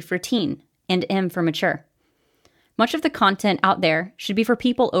of T for teen and M for mature. Much of the content out there should be for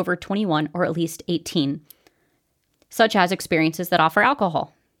people over 21 or at least 18, such as experiences that offer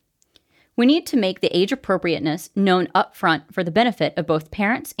alcohol. We need to make the age appropriateness known up front for the benefit of both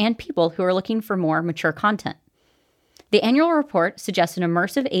parents and people who are looking for more mature content. The annual report suggests an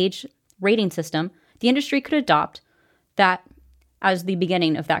immersive age rating system the industry could adopt that as the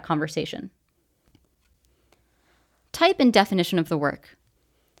beginning of that conversation. Type and definition of the work.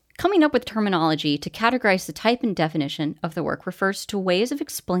 Coming up with terminology to categorize the type and definition of the work refers to ways of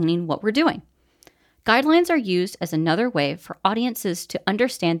explaining what we're doing. Guidelines are used as another way for audiences to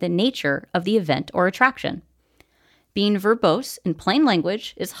understand the nature of the event or attraction. Being verbose in plain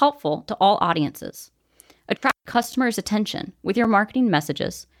language is helpful to all audiences. Attract customers' attention with your marketing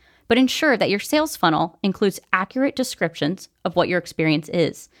messages, but ensure that your sales funnel includes accurate descriptions of what your experience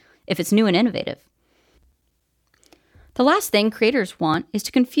is, if it's new and innovative. The last thing creators want is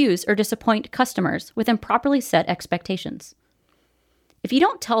to confuse or disappoint customers with improperly set expectations. If you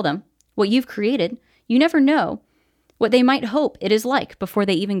don't tell them what you've created, you never know what they might hope it is like before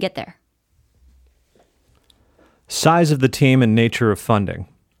they even get there. Size of the team and nature of funding.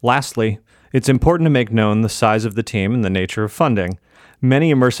 Lastly, it's important to make known the size of the team and the nature of funding.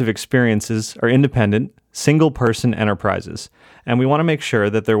 Many immersive experiences are independent, single-person enterprises, and we want to make sure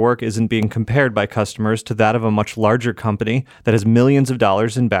that their work isn't being compared by customers to that of a much larger company that has millions of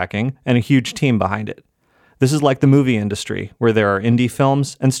dollars in backing and a huge team behind it. This is like the movie industry, where there are indie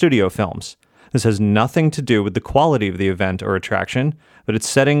films and studio films. This has nothing to do with the quality of the event or attraction, but it's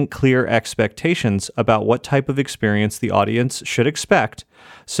setting clear expectations about what type of experience the audience should expect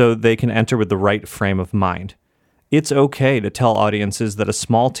so they can enter with the right frame of mind. It's okay to tell audiences that a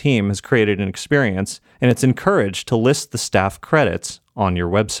small team has created an experience, and it's encouraged to list the staff credits on your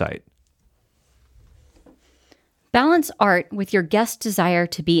website. Balance art with your guest's desire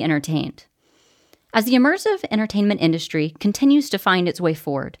to be entertained. As the immersive entertainment industry continues to find its way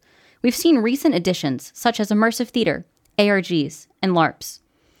forward, we've seen recent additions such as immersive theater, ARGs, and LARPs.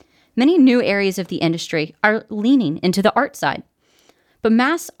 Many new areas of the industry are leaning into the art side, but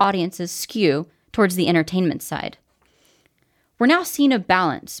mass audiences skew towards the entertainment side. We're now seeing a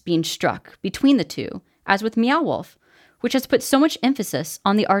balance being struck between the two, as with Meow Wolf, which has put so much emphasis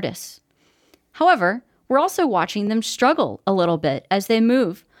on the artists. However, we're also watching them struggle a little bit as they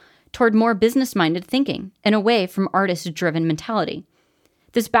move toward more business-minded thinking and away from artist-driven mentality.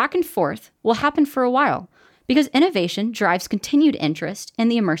 This back and forth will happen for a while because innovation drives continued interest in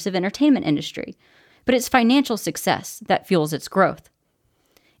the immersive entertainment industry, but it's financial success that fuels its growth.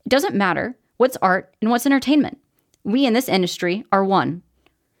 It doesn't matter what's art and what's entertainment. We in this industry are one.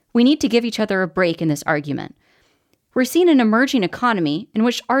 We need to give each other a break in this argument. We're seeing an emerging economy in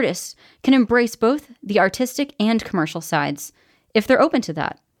which artists can embrace both the artistic and commercial sides, if they're open to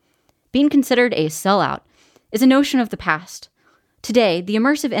that. Being considered a sellout is a notion of the past. Today, the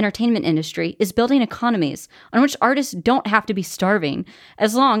immersive entertainment industry is building economies on which artists don't have to be starving,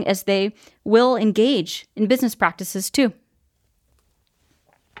 as long as they will engage in business practices too.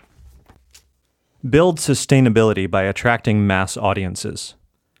 Build sustainability by attracting mass audiences.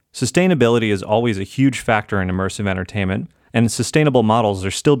 Sustainability is always a huge factor in immersive entertainment, and sustainable models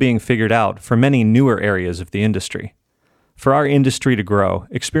are still being figured out for many newer areas of the industry. For our industry to grow,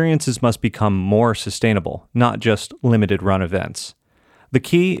 experiences must become more sustainable, not just limited run events. The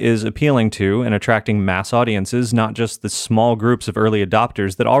key is appealing to and attracting mass audiences, not just the small groups of early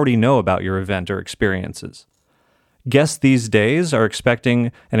adopters that already know about your event or experiences. Guests these days are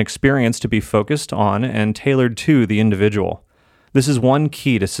expecting an experience to be focused on and tailored to the individual. This is one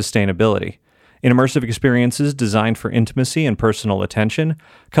key to sustainability. In immersive experiences designed for intimacy and personal attention,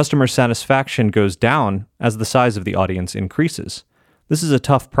 customer satisfaction goes down as the size of the audience increases. This is a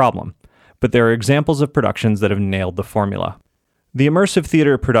tough problem, but there are examples of productions that have nailed the formula. The immersive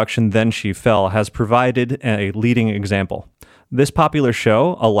theater production Then She Fell has provided a leading example. This popular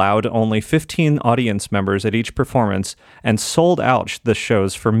show allowed only 15 audience members at each performance and sold out the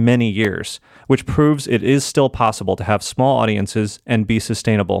shows for many years, which proves it is still possible to have small audiences and be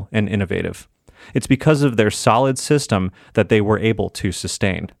sustainable and innovative. It's because of their solid system that they were able to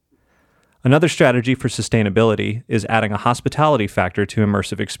sustain. Another strategy for sustainability is adding a hospitality factor to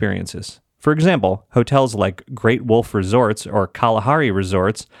immersive experiences. For example, hotels like Great Wolf Resorts or Kalahari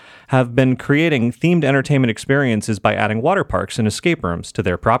Resorts have been creating themed entertainment experiences by adding water parks and escape rooms to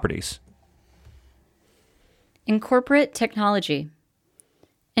their properties. Incorporate technology.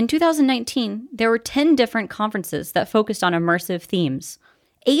 In 2019, there were 10 different conferences that focused on immersive themes.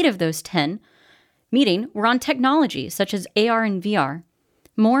 8 of those 10 meeting were on technology such as AR and VR.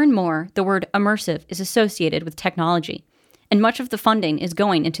 More and more, the word immersive is associated with technology, and much of the funding is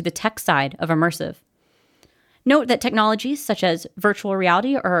going into the tech side of immersive. Note that technologies such as virtual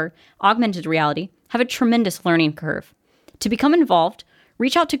reality or augmented reality have a tremendous learning curve. To become involved,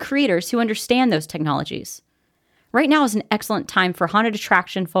 reach out to creators who understand those technologies. Right now is an excellent time for haunted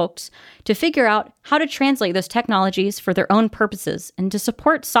attraction folks to figure out how to translate those technologies for their own purposes and to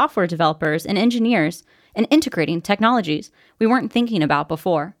support software developers and engineers in integrating technologies we weren't thinking about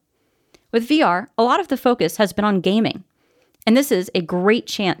before. With VR, a lot of the focus has been on gaming, and this is a great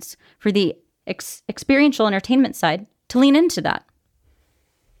chance for the experiential entertainment side to lean into that.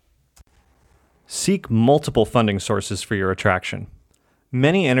 Seek multiple funding sources for your attraction.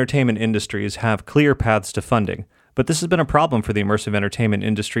 Many entertainment industries have clear paths to funding, but this has been a problem for the immersive entertainment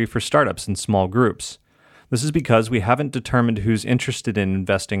industry for startups and small groups. This is because we haven't determined who's interested in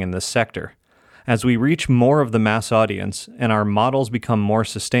investing in this sector. As we reach more of the mass audience and our models become more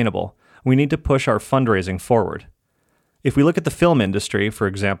sustainable, we need to push our fundraising forward. If we look at the film industry, for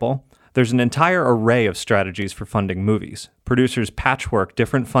example, there's an entire array of strategies for funding movies. Producers patchwork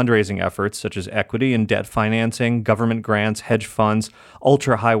different fundraising efforts such as equity and debt financing, government grants, hedge funds,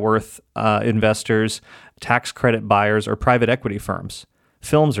 ultra-high-worth investors, tax credit buyers, or private equity firms.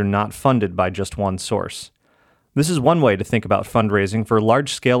 Films are not funded by just one source. This is one way to think about fundraising for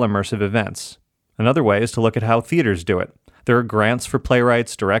large-scale immersive events. Another way is to look at how theaters do it. There are grants for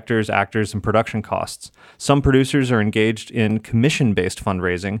playwrights, directors, actors, and production costs. Some producers are engaged in commission-based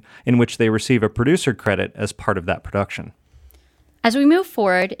fundraising, in which they receive a producer credit as part of that production. As we move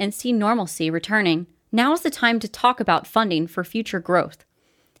forward and see normalcy returning, now is the time to talk about funding for future growth.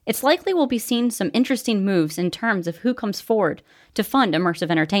 It's likely we'll be seeing some interesting moves in terms of who comes forward to fund immersive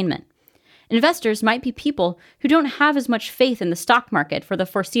entertainment. Investors might be people who don't have as much faith in the stock market for the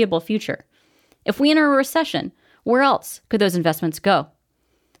foreseeable future. If we enter a recession, where else could those investments go?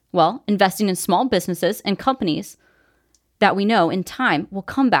 Well, investing in small businesses and companies that we know in time will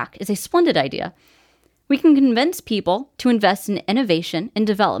come back is a splendid idea. We can convince people to invest in innovation and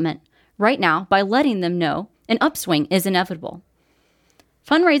development right now by letting them know an upswing is inevitable.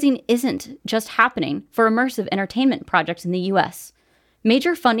 Fundraising isn't just happening for immersive entertainment projects in the US.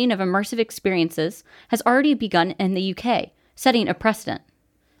 Major funding of immersive experiences has already begun in the UK, setting a precedent.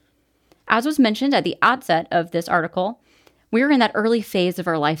 As was mentioned at the outset of this article, we're in that early phase of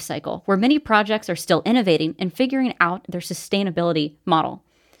our life cycle where many projects are still innovating and figuring out their sustainability model.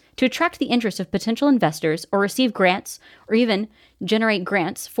 To attract the interest of potential investors or receive grants or even generate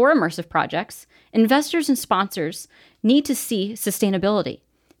grants for immersive projects, investors and sponsors need to see sustainability.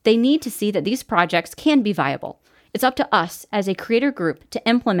 They need to see that these projects can be viable. It's up to us as a creator group to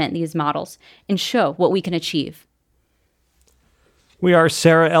implement these models and show what we can achieve. We are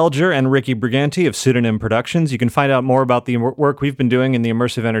Sarah Elger and Ricky Briganti of Pseudonym Productions. You can find out more about the work we've been doing in the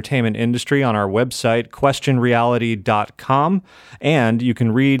immersive entertainment industry on our website, questionreality.com. And you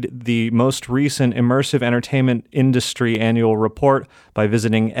can read the most recent immersive entertainment industry annual report by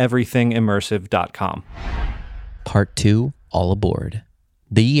visiting everythingimmersive.com. Part 2, All Aboard.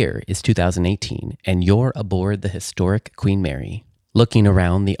 The year is 2018, and you're aboard the historic Queen Mary. Looking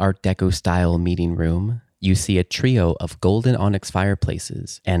around the Art Deco-style meeting room, you see a trio of golden onyx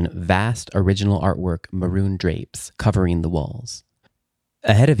fireplaces and vast original artwork maroon drapes covering the walls.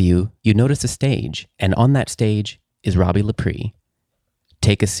 Ahead of you, you notice a stage, and on that stage is Robbi Lepre.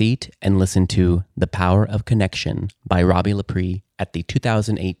 Take a seat and listen to The Power of Connection by Robbi Lepre at the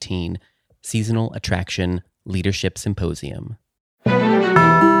 2018 Seasonal Attraction Leadership Symposium.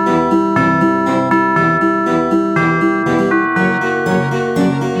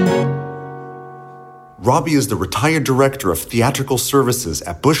 Robbi is the retired director of theatrical services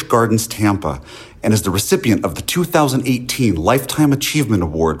at Busch Gardens, Tampa, and is the recipient of the 2018 Lifetime Achievement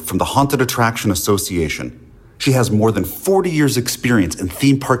Award from the Haunted Attraction Association. She has more than 40 years' experience in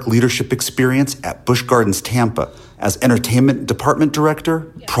theme park leadership experience at Busch Gardens, Tampa, as entertainment department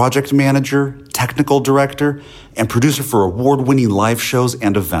director, project manager, technical director, and producer for award-winning live shows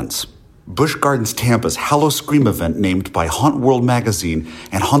and events. Busch Gardens Tampa's Hallow Scream event named by Haunt World magazine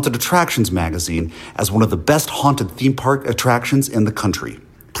and Haunted Attractions magazine as one of the best haunted theme park attractions in the country.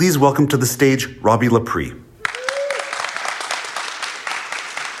 Please welcome to the stage Robbi Lepre.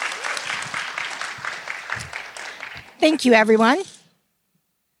 Thank you, everyone.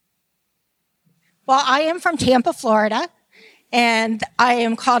 Well, I am from Tampa, Florida, and I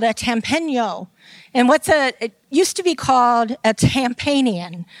am called a Tampano. And it used to be called a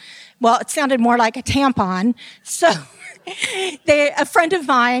Tampanian. Well, it sounded more like a tampon. So a friend of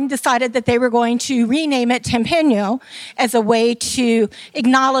mine decided that they were going to rename it Tampano as a way to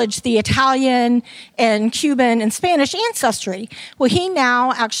acknowledge the Italian and Cuban and Spanish ancestry. Well, he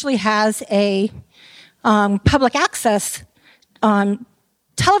now actually has a public access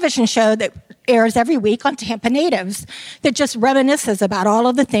television show that airs every week on Tampa natives that just reminisces about all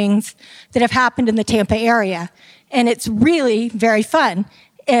of the things that have happened in the Tampa area. And it's really very fun.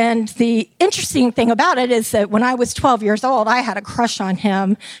 And the interesting thing about it is that when I was 12 years old, I had a crush on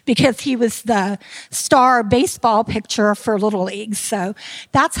him because he was the star baseball pitcher for Little League. So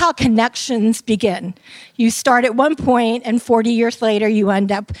that's how connections begin. You start at one point, and 40 years later, you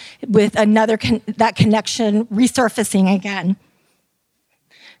end up with that connection resurfacing again.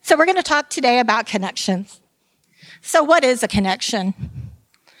 So we're going to talk today about connections. So what is a connection?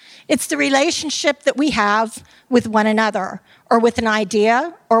 It's the relationship that we have with one another, or with an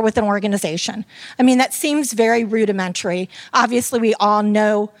idea, or with an organization. I mean, that seems very rudimentary. Obviously, we all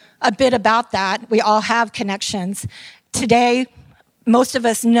know a bit about that. We all have connections. Today, most of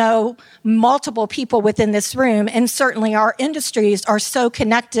us know multiple people within this room, and certainly our industries are so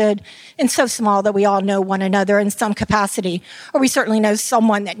connected and so small that we all know one another in some capacity, or we certainly know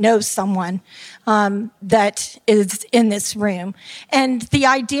someone that knows someone that is in this room. And the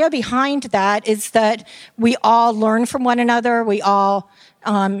idea behind that is that we all learn from one another, we all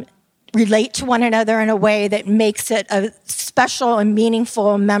relate to one another in a way that makes it a special and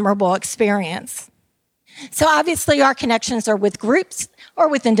meaningful and memorable experience. So obviously our connections are with groups or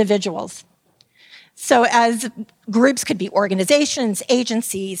with individuals. So as groups could be organizations,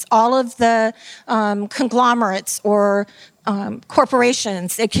 agencies, all of the conglomerates or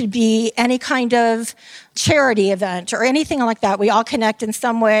corporations. It could be any kind of charity event or anything like that. We all connect in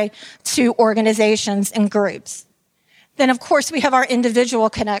some way to organizations and groups. Then, of course, we have our individual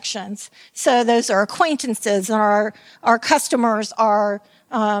connections. So those are acquaintances and our customers, our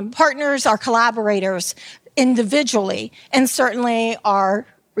partners, our collaborators individually, and certainly our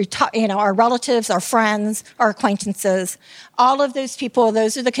relatives, our friends, our acquaintances. All of those people,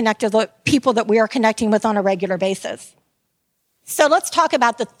 those are the connected people that we are connecting with on a regular basis. So let's talk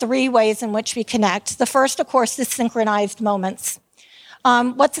about the 3 ways in which we connect. The first, of course, is synchronized moments.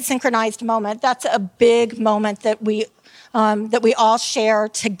 What's a synchronized moment? That's a big moment that we all share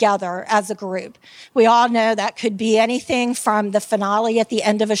together as a group. We all know that could be anything from the finale at the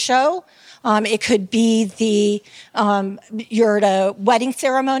end of a show. It could be you're at a wedding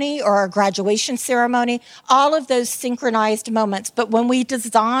ceremony or a graduation ceremony, all of those synchronized moments. But when we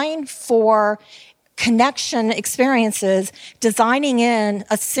design for connection experiences, designing in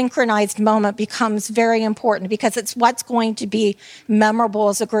a synchronized moment becomes very important because it's what's going to be memorable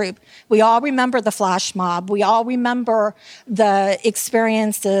as a group. We all remember the flash mob. We all remember the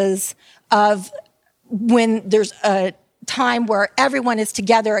experiences of when there's a time where everyone is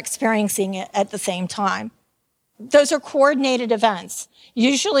together experiencing it at the same time. Those are coordinated events.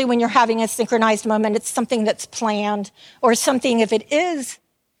 Usually when you're having a synchronized moment, it's something that's planned or something, if it is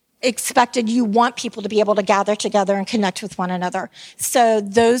expected, you want people to be able to gather together and connect with one another. So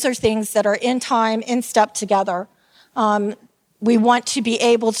those are things that are in time, in step together. We want to be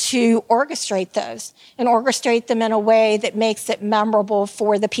able to orchestrate those and orchestrate them in a way that makes it memorable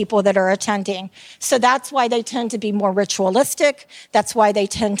for the people that are attending. So that's why they tend to be more ritualistic. That's why they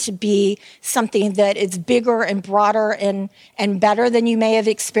tend to be something that is bigger and broader and better than you may have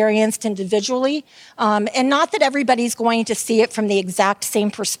experienced individually. And not that everybody's going to see it from the exact same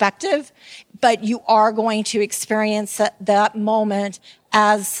perspective, but you are going to experience that moment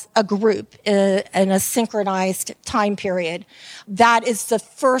as a group in a synchronized time period. That is the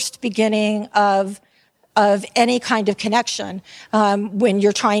first beginning of any kind of connection when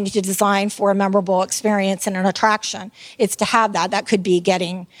you're trying to design for a memorable experience and an attraction. It's to have that. That could be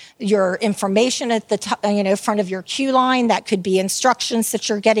getting your information at the front of your queue line. That could be instructions that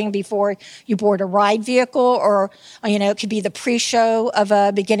you're getting before you board a ride vehicle, or it could be the pre-show of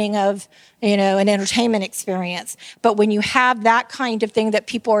a beginning of an entertainment experience. But when you have that kind of thing that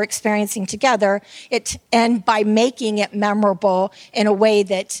people are experiencing together, and by making it memorable in a way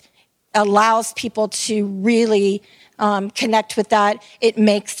that allows people to really connect with that, it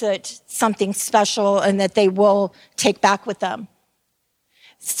makes it something special and that they will take back with them.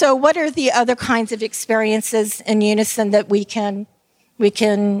 So what are the other kinds of experiences in unison that we can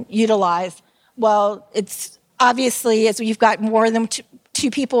utilize? Well, it's obviously, as you've got more than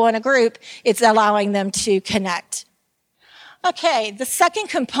two people in a group, it's allowing them to connect. Okay, the second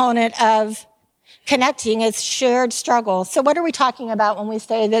component of connecting is shared struggle. So what are we talking about when we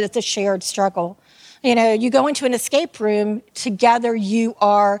say that it's a shared struggle? You go into an escape room, together you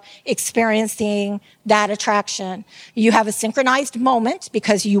are experiencing that attraction. You have a synchronized moment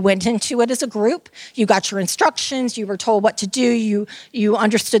because you went into it as a group. You got your instructions, you were told what to do, you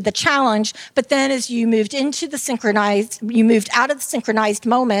understood the challenge, but then as you moved out of the synchronized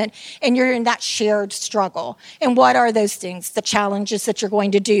moment, and you're in that shared struggle. And what are those things? The challenges that you're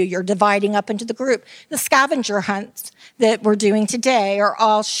going to do. You're dividing up into the group. The scavenger hunts that we're doing today are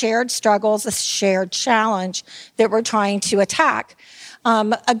all shared struggles, a shared challenge that we're trying to attack.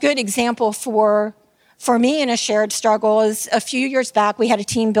 A good example for me in a shared struggle is a few years back, we had a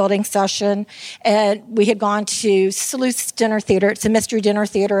team building session, and we had gone to Sleuth's Dinner Theater. It's a mystery dinner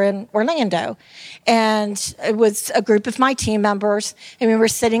theater in Orlando. And it was a group of my team members, and we were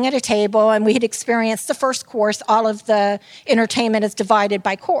sitting at a table, and we had experienced the first course. All of the entertainment is divided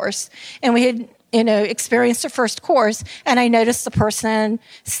by course. And we had experienced the first course, and I noticed the person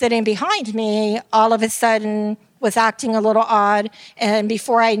sitting behind me all of a sudden was acting a little odd, and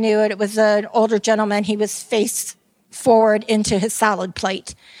before I knew it, it was an older gentleman. He was face forward into his salad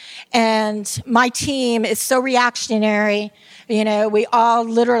plate. And my team is so reactionary. We all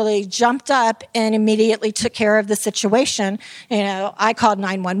literally jumped up and immediately took care of the situation. I called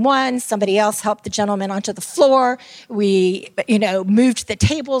 911. Somebody else helped the gentleman onto the floor. We, moved the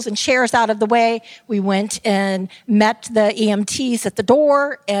tables and chairs out of the way. We went and met the EMTs at the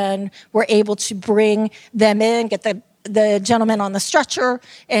door and were able to bring them in, get the gentleman on the stretcher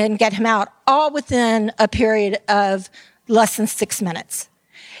and get him out, all within a period of less than 6 minutes.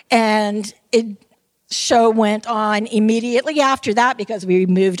 And show went on immediately after that because we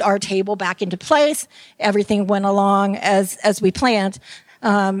moved our table back into place. Everything went along as we planned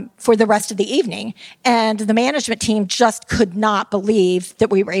for the rest of the evening. And the management team just could not believe that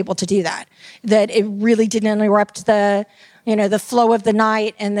we were able to do that, that it really didn't interrupt the flow of the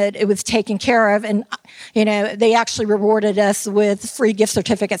night, and that it was taken care of. And, they actually rewarded us with free gift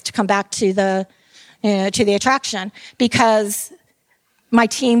certificates to come back to the attraction, because my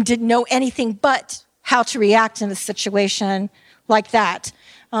team didn't know anything but how to react in a situation like that.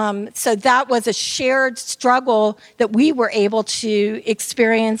 So that was a shared struggle that we were able to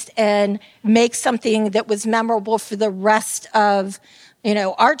experience and make something that was memorable for the rest of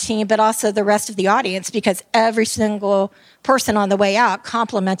our team, but also the rest of the audience, because every single person on the way out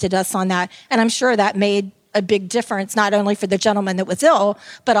complimented us on that. And I'm sure that made a big difference, not only for the gentleman that was ill,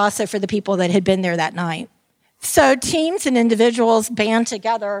 but also for the people that had been there that night. So teams and individuals band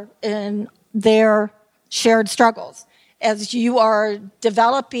together in their shared struggles. As you are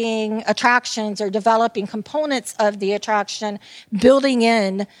developing attractions or developing components of the attraction, building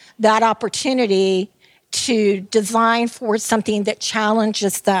in that opportunity to design for something that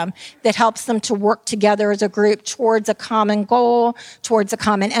challenges them, that helps them to work together as a group towards a common goal, towards a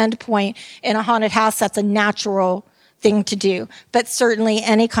common endpoint. In a haunted house, that's a natural thing to do. But certainly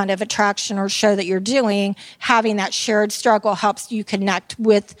any kind of attraction or show that you're doing, having that shared struggle helps you connect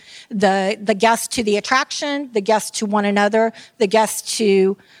with the guests to the attraction, the guests to one another, the guests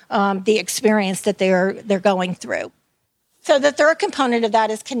to the experience that they're going through. So the third component of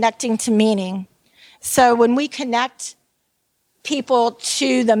that is connecting to meaning. So when we connect people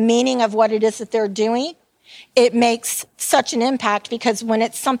to the meaning of what it is that they're doing, it makes such an impact, because when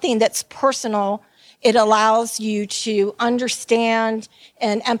it's something that's personal, it allows you to understand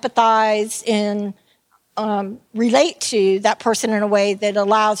and empathize and relate to that person in a way that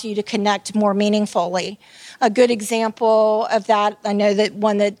allows you to connect more meaningfully. A good example of that, I know that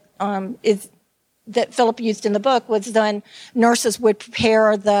one that that Philip used in the book, was when nurses would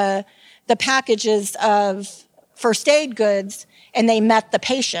prepare the packages of first aid goods, and they met the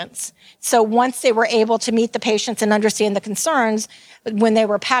patients. So once they were able to meet the patients and understand the concerns, when they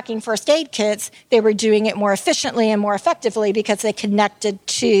were packing first aid kits, they were doing it more efficiently and more effectively because they connected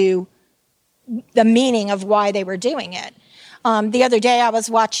to the meaning of why they were doing it. The other day I was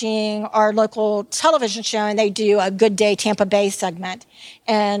watching our local television show, and they do a Good Day Tampa Bay segment.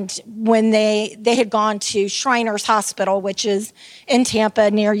 And when they had gone to Shriners Hospital, which is in Tampa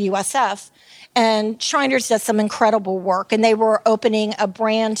near USF, and Shriners does some incredible work, and they were opening a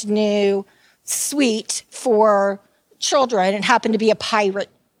brand new suite for children. It happened to be a pirate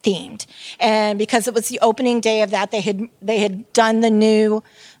themed. And because it was the opening day of that, they had done the new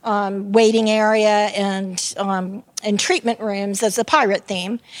waiting area and treatment rooms as a pirate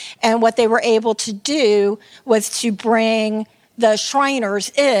theme. And what they were able to do was to bring the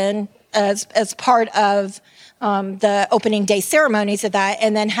Shriners in as part of the opening day ceremonies of that,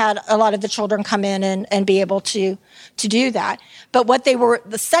 and then had a lot of the children come in and be able to do that. But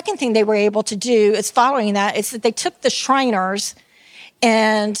the second thing they were able to do is following that is that they took the Shriners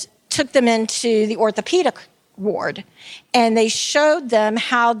and took them into the orthopedic ward, and they showed them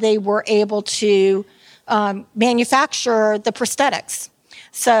how they were able to manufacture the prosthetics.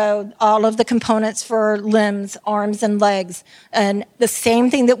 So all of the components for limbs, arms, and legs, and the same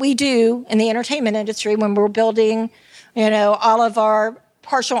thing that we do in the entertainment industry when we're building, all of our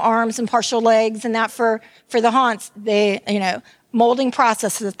partial arms and partial legs and that for the haunts, molding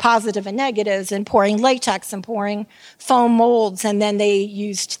processes, positive and negatives, and pouring latex and pouring foam molds. And then they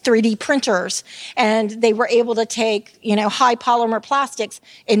used 3D printers, and they were able to take, high polymer plastics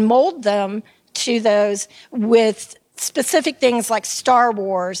and mold them to those with specific things like Star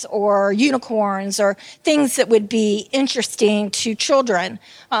Wars or unicorns or things that would be interesting to children.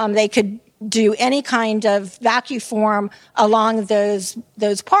 They could do any kind of vacuum form along those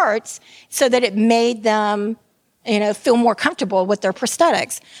parts so that it made them feel more comfortable with their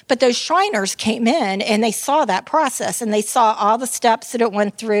prosthetics. But those Shriners came in and they saw that process, and they saw all the steps that it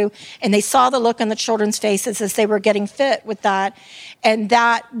went through, and they saw the look on the children's faces as they were getting fit with that. And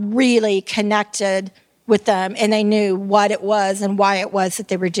that really connected with them, and they knew what it was and why it was that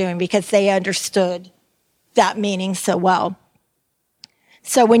they were doing, because they understood that meaning so well.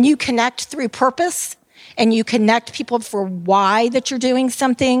 So when you connect through purpose, and you connect people for why that you're doing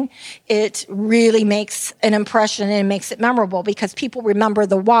something, it really makes an impression and it makes it memorable, because people remember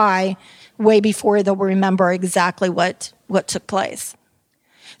the why way before they'll remember exactly what took place.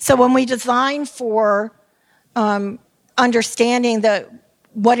 So when we design for understanding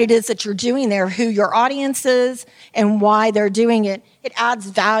what it is that you're doing there, who your audience is, and why they're doing it. It adds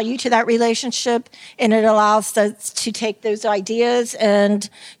value to that relationship, and it allows us to take those ideas and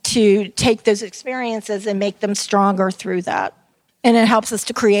to take those experiences and make them stronger through that. And it helps us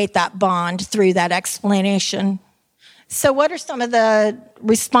to create that bond through that explanation. So what are some of the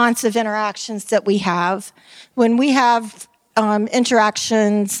responsive interactions that we have? When we have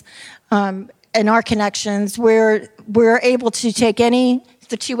interactions in our connections, we're able to take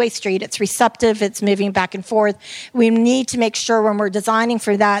the two-way street. It's receptive. It's moving back and forth. We need to make sure when we're designing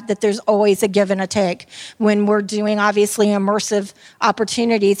for that there's always a give and a take. When we're doing, obviously, immersive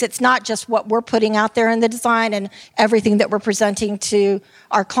opportunities, it's not just what we're putting out there in the design and everything that we're presenting to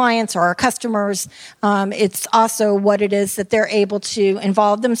our clients or our customers. It's also what it is that they're able to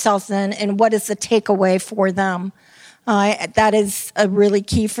involve themselves in and what is the takeaway for them. That is a really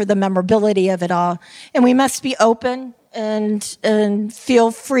key for the memorability of it all. And we must be open and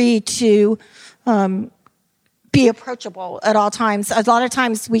feel free to be approachable at all times. A lot of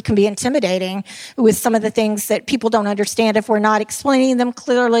times we can be intimidating with some of the things that people don't understand if we're not explaining them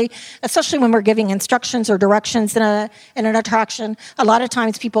clearly, especially when we're giving instructions or directions in an attraction. A lot of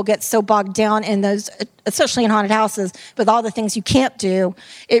times people get so bogged down in those, especially in haunted houses, with all the things you can't do.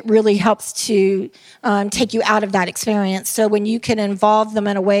 It really helps to take you out of that experience. So when you can involve them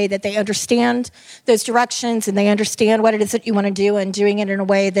in a way that they understand those directions and they understand what it is that you want to do, and doing it in a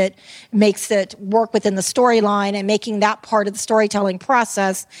way that makes it work within the storyline and making that part of the storytelling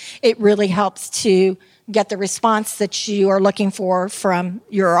process, it really helps to get the response that you are looking for from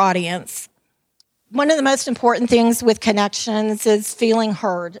your audience. One of the most important things with connections is feeling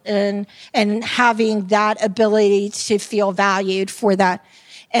heard and having that ability to feel valued for that.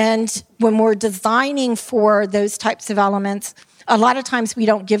 And when we're designing for those types of elements, a lot of times we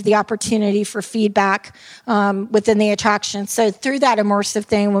don't give the opportunity for feedback within the attraction. So through that immersive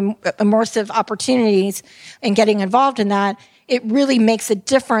thing, immersive opportunities and getting involved in that, it really makes a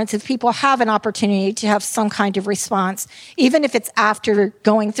difference if people have an opportunity to have some kind of response, even if it's after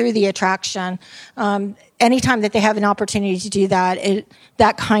going through the attraction. Anytime that they have an opportunity to do that,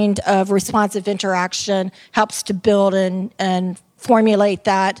 that kind of responsive interaction helps to build and formulate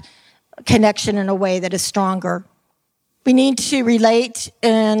that connection in a way that is stronger. We need to relate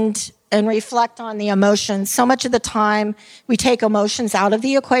and reflect on the emotions. So much of the time, we take emotions out of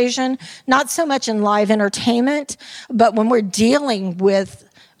the equation, not so much in live entertainment, but when we're dealing with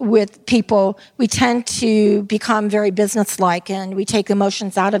people, we tend to become very businesslike, and we take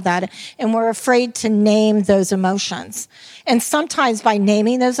emotions out of that, and we're afraid to name those emotions. And sometimes by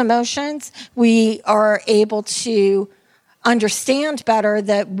naming those emotions, we are able to understand better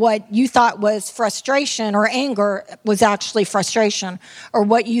that what you thought was frustration or anger was actually frustration, or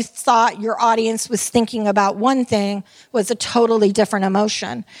what you thought your audience was thinking about one thing was a totally different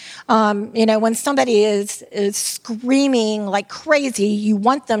emotion. When somebody is screaming like crazy, you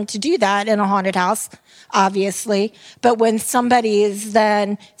want them to do that in a haunted house, obviously. But when somebody is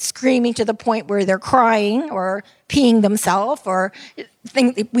then screaming to the point where they're crying or peeing themselves, or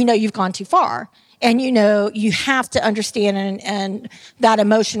we know you've gone too far. And you have to understand and that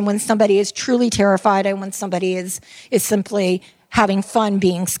emotion when somebody is truly terrified and when somebody is simply having fun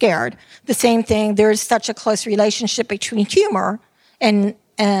being scared. The same thing, there's such a close relationship between humor and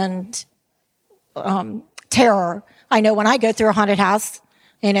terror. I know when I go through a haunted house,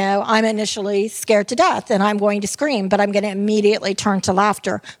 I'm initially scared to death and I'm going to scream, but I'm going to immediately turn to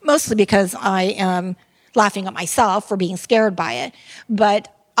laughter, mostly because I am laughing at myself for being scared by it.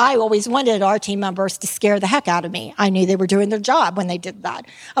 But I always wanted our team members to scare the heck out of me. I knew they were doing their job when they did that.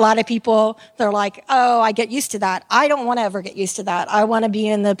 A lot of people, they're like, oh, I get used to that. I don't want to ever get used to that. I want to be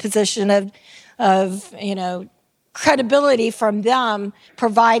in the position of credibility from them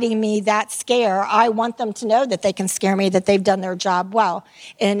providing me that scare. I want them to know that they can scare me, that they've done their job well.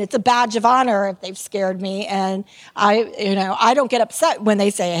 And it's a badge of honor if they've scared me. And I don't get upset when they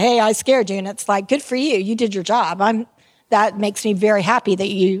say, hey, I scared you. And it's like, good for you. You did your job. That makes me very happy that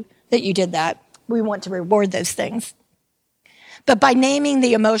you did that. We want to reward those things. But by naming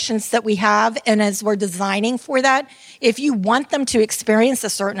the emotions that we have, and as we're designing for that, if you want them to experience a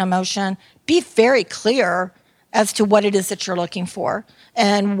certain emotion, be very clear as to what it is that you're looking for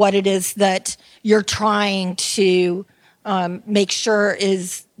and what it is that you're trying to make sure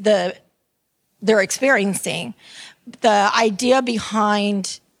is they're experiencing. The idea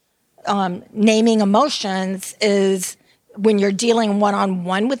behind naming emotions is when you're dealing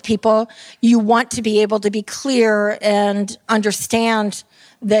one-on-one with people, you want to be able to be clear and understand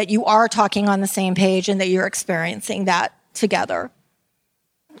that you are talking on the same page and that you're experiencing that together.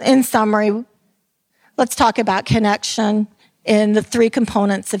 In summary, let's talk about connection. in the three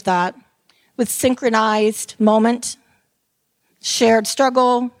components of that, with synchronized moment, shared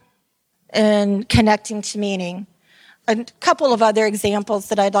struggle, and connecting to meaning. A couple of other examples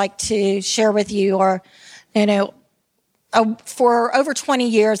that I'd like to share with you are, for over 20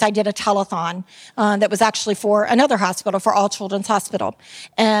 years, I did a telethon that was actually for another hospital, for All Children's Hospital.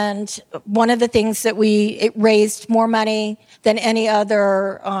 And one of the things that it raised more money than any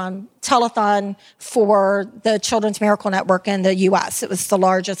other telethon for the Children's Miracle Network in the U.S. It was the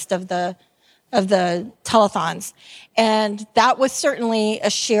largest of the telethons. And that was certainly a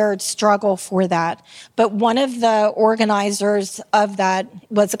shared struggle for that. But one of the organizers of that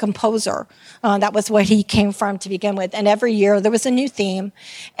was a composer. That was what he came from to begin with. And every year there was a new theme.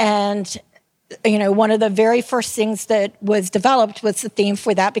 And, one of the very first things that was developed was the theme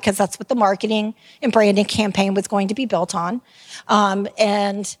for that, because that's what the marketing and branding campaign was going to be built on.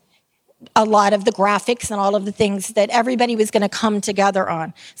 And a lot of the graphics and all of the things that everybody was going to come together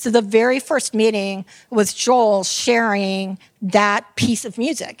on. So the very first meeting was Joel sharing that piece of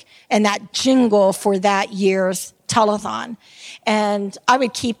music and that jingle for that year's telethon. And I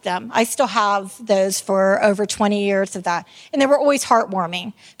would keep them. I still have those for over 20 years of that. And they were always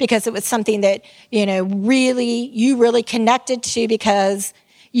heartwarming, because it was something that, you really connected to, because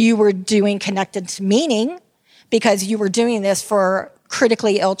you were doing connected to meaning, because you were doing this for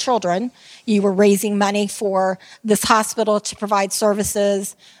critically ill children. You were raising money for this hospital to provide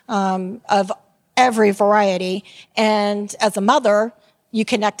services of every variety. And as a mother, you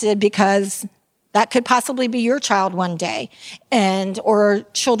connected because that could possibly be your child one day, or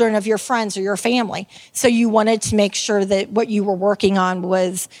children of your friends or your family. So you wanted to make sure that what you were working on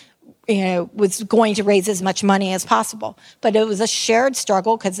was going to raise as much money as possible. But it was a shared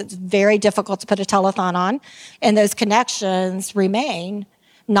struggle, because it's very difficult to put a telethon on. And those connections remain,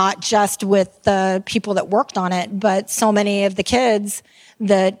 not just with the people that worked on it, but so many of the kids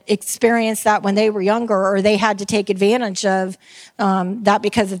that experienced that when they were younger, or they had to take advantage of that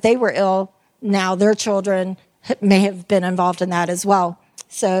because if they were ill, now their children may have been involved in that as well.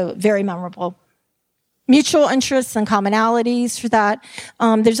 So very memorable. Mutual interests and commonalities for that.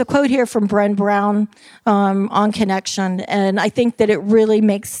 There's a quote here from Bren Brown on connection, and I think that it really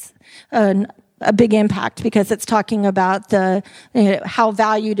makes a big impact, because it's talking about how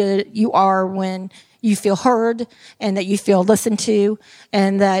valued you are when you feel heard, and that you feel listened to,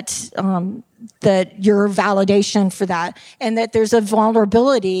 and that your validation for that, and that there's a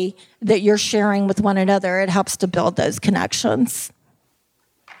vulnerability that you're sharing with one another. It helps to build those connections.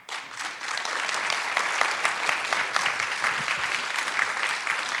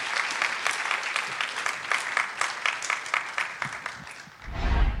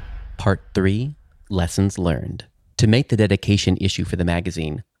 Part 3, Lessons Learned. To make the dedication issue for the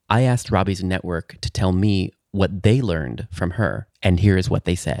magazine, I asked Robbi's network to tell me what they learned from her, and here is what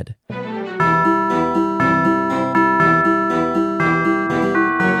they said.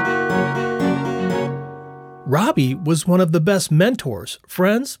 Robbi was one of the best mentors,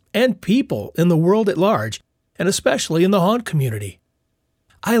 friends, and people in the world at large, and especially in the haunt community.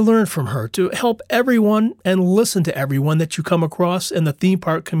 I learned from her to help everyone and listen to everyone that you come across in the theme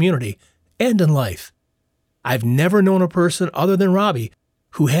park community and in life. I've never known a person other than Robbi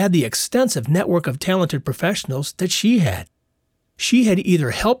who had the extensive network of talented professionals that she had. She had either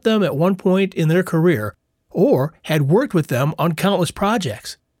helped them at one point in their career or had worked with them on countless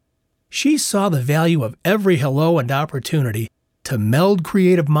projects. She saw the value of every hello and opportunity to meld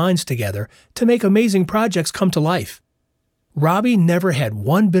creative minds together to make amazing projects come to life. Robbi never had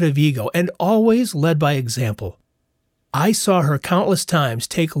one bit of ego and always led by example. I saw her countless times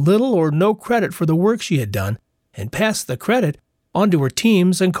take little or no credit for the work she had done and pass the credit on to her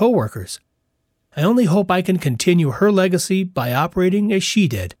teams and coworkers. I only hope I can continue her legacy by operating as she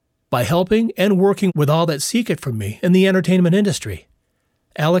did, by helping and working with all that seek it from me in the entertainment industry.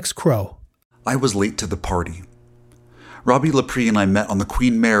 Alex Crow. I was late to the party. Robbi Lepre and I met on the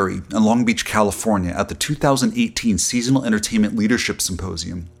Queen Mary in Long Beach, California at the 2018 Seasonal Entertainment Leadership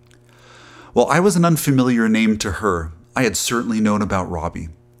Symposium. While I was an unfamiliar name to her, I had certainly known about Robbi.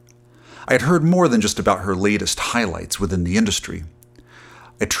 I had heard more than just about her latest highlights within the industry.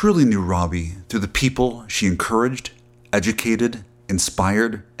 I truly knew Robbi through the people she encouraged, educated,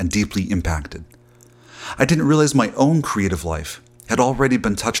 inspired, and deeply impacted. I didn't realize my own creative life had already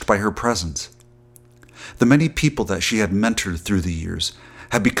been touched by her presence. The many people that she had mentored through the years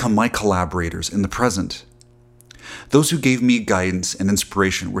have become my collaborators in the present. Those who gave me guidance and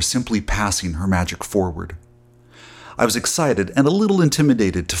inspiration were simply passing her magic forward. I was excited and a little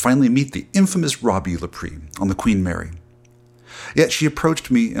intimidated to finally meet the infamous Robbi Lepre on the Queen Mary. Yet she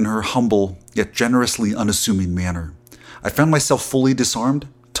approached me in her humble, yet generously unassuming manner. I found myself fully disarmed,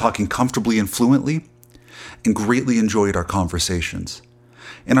 talking comfortably and fluently, and greatly enjoyed our conversations.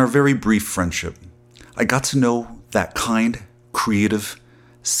 In our very brief friendship, I got to know that kind, creative,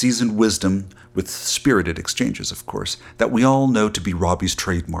 seasoned wisdom with spirited exchanges, of course, that we all know to be Robbi's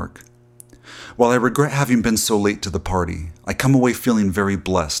trademark. While I regret having been so late to the party, I come away feeling very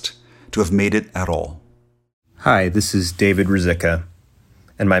blessed to have made it at all. Hi, this is David Ruzicka,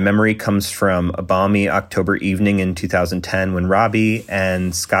 and my memory comes from a balmy October evening in 2010 when Robbi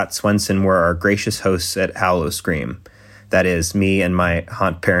and Scott Swenson were our gracious hosts at Hallow Scream. That is, me and my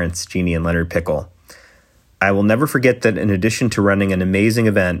haunt parents, Jeannie and Leonard Pickle. I will never forget that in addition to running an amazing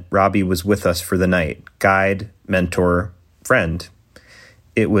event, Robbi was with us for the night, guide, mentor, friend.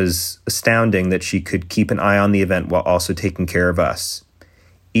 It was astounding that she could keep an eye on the event while also taking care of us.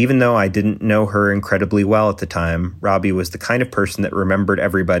 Even though I didn't know her incredibly well at the time, Robbi was the kind of person that remembered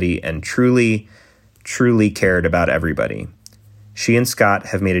everybody and truly, truly cared about everybody. She and Scott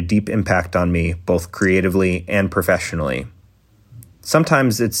have made a deep impact on me, both creatively and professionally.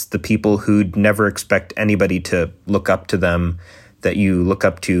 Sometimes it's the people who'd never expect anybody to look up to them that you look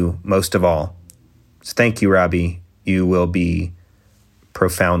up to most of all. So thank you, Robbi. You will be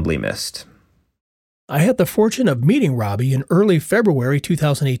profoundly missed. I had the fortune of meeting Robbi in early February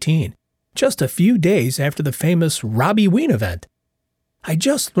 2018, just a few days after the famous Robbi-ween event. I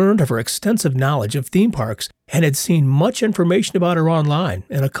just learned of her extensive knowledge of theme parks and had seen much information about her online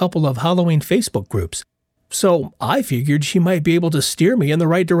in a couple of Halloween Facebook groups. So I figured she might be able to steer me in the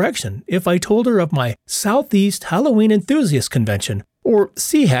right direction if I told her of my Southeast Halloween Enthusiast Convention, or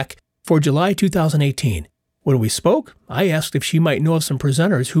CHEC, for July 2018. When we spoke, I asked if she might know of some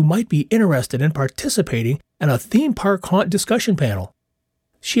presenters who might be interested in participating in a theme park haunt discussion panel.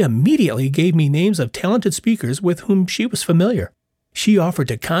 She immediately gave me names of talented speakers with whom she was familiar. She offered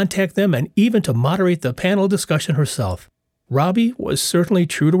to contact them and even to moderate the panel discussion herself. Robbi was certainly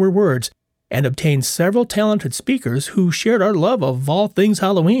true to her words and obtained several talented speakers who shared our love of all things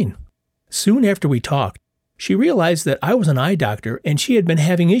Halloween. Soon after we talked, she realized that I was an eye doctor and she had been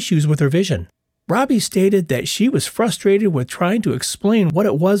having issues with her vision. Robbi stated that she was frustrated with trying to explain what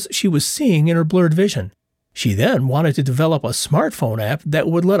it was she was seeing in her blurred vision. She then wanted to develop a smartphone app that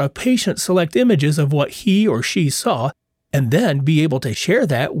would let a patient select images of what he or she saw and then be able to share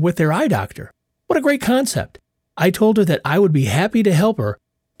that with their eye doctor. What a great concept. I told her that I would be happy to help her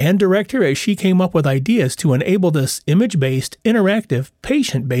and direct her as she came up with ideas to enable this image-based, interactive,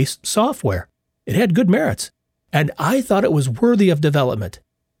 patient-based software. It had good merits, and I thought it was worthy of development.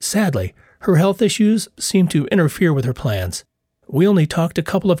 Sadly, her health issues seemed to interfere with her plans. We only talked a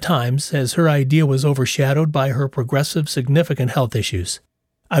couple of times as her idea was overshadowed by her progressive, significant health issues.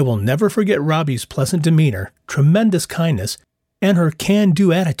 I will never forget Robbi's pleasant demeanor, tremendous kindness, and her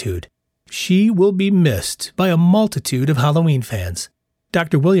can-do attitude. She will be missed by a multitude of Halloween fans.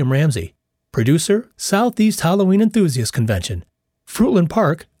 Dr. William Ramsey, producer, Southeast Halloween Enthusiast Convention, Fruitland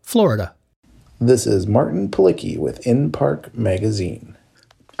Park, Florida. This is Martin Palicki with In Park Magazine.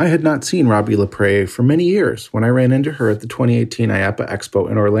 I had not seen Robbi Lepre for many years when I ran into her at the 2018 IAAPA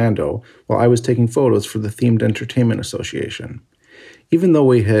Expo in Orlando while I was taking photos for the Themed Entertainment Association. Even though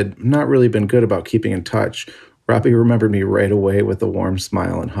we had not really been good about keeping in touch, Robbi remembered me right away with a warm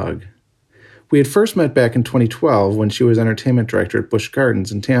smile and hug. We had first met back in 2012 when she was entertainment director at Busch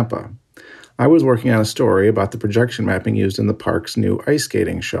Gardens in Tampa. I was working on a story about the projection mapping used in the park's new ice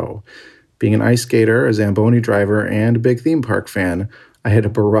skating show. Being an ice skater, a Zamboni driver, and a big theme park fan, I had a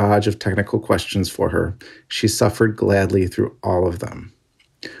barrage of technical questions for her. She suffered gladly through all of them.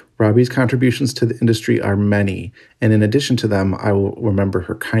 Robbi's contributions to the industry are many, and in addition to them, I will remember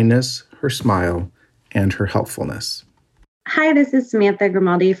her kindness, her smile, and her helpfulness. Hi, this is Samantha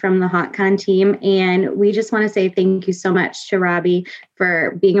Grimaldi from the HauntCon team, and we just want to say thank you so much to Robbi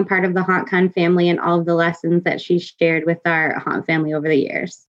for being a part of the HauntCon family and all of the lessons that she shared with our haunt family over the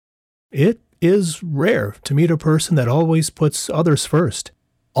years. It is rare to meet a person that always puts others first,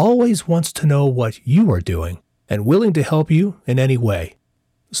 always wants to know what you are doing, and willing to help you in any way.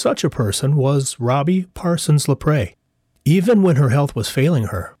 Such a person was Robbi Parsons Lepre. Even when her health was failing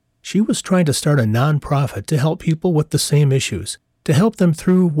her, she was trying to start a nonprofit to help people with the same issues, to help them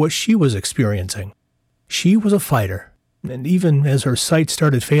through what she was experiencing. She was a fighter, and even as her sight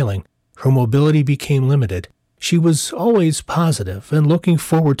started failing, her mobility became limited. She was always positive and looking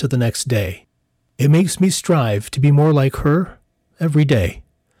forward to the next day. It makes me strive to be more like her every day.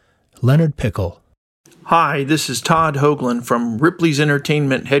 Leonard Pickle. Hi, this is Todd Hoagland from Ripley's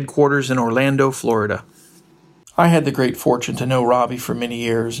Entertainment headquarters in Orlando, Florida. I had the great fortune to know Robbi for many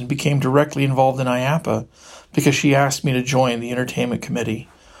years and became directly involved in IAAPA because she asked me to join the entertainment committee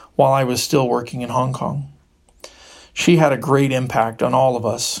while I was still working in Hong Kong. She had a great impact on all of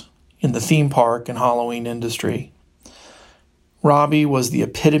us in the theme park and Halloween industry. Robbi was the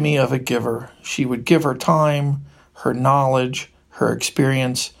epitome of a giver. She would give her time, her knowledge, her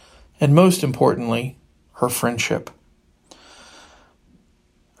experience, and most importantly, her friendship.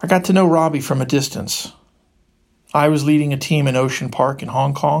 I got to know Robbi from a distance. I was leading a team in Ocean Park in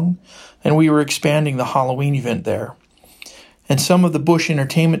Hong Kong, and we were expanding the Halloween event there. And some of the Busch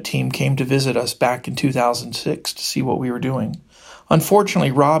Entertainment team came to visit us back in 2006 to see what we were doing.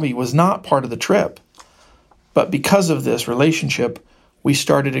 Unfortunately, Robbi was not part of the trip, but because of this relationship, we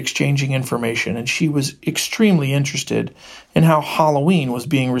started exchanging information, and she was extremely interested in how Halloween was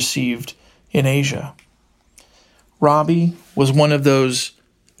being received in Asia. Robbi was one of those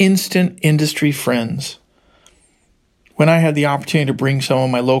instant industry friends. When I had the opportunity to bring some of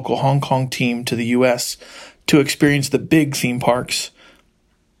my local Hong Kong team to the U.S. to experience the big theme parks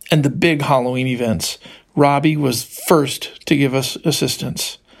and the big Halloween events, Robbi was first to give us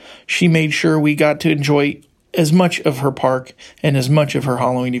assistance. She made sure we got to enjoy as much of her park and as much of her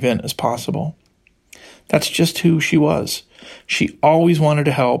Halloween event as possible. That's just who she was. She always wanted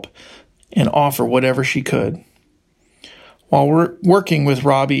to help and offer whatever she could. While we're working with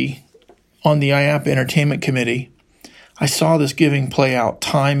Robbi on the IAPA Entertainment Committee, I saw this giving play out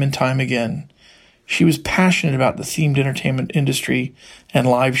time and time again. She was passionate about the themed entertainment industry and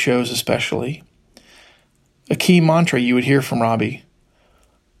live shows especially. A key mantra you would hear from Robbi: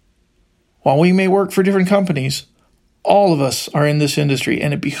 while we may work for different companies, all of us are in this industry,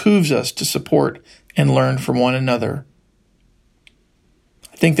 and it behooves us to support and learn from one another.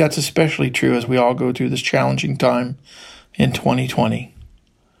 I think that's especially true as we all go through this challenging time in 2020.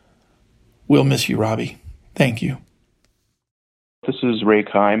 We'll miss you, Robbi. Thank you. This is Ray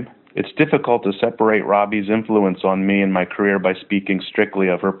Kime. It's difficult to separate Robbi's influence on me and my career by speaking strictly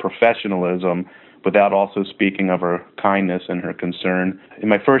of her professionalism without also speaking of her kindness and her concern. In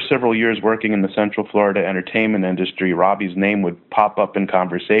my first several years working in the Central Florida entertainment industry, Robbi's name would pop up in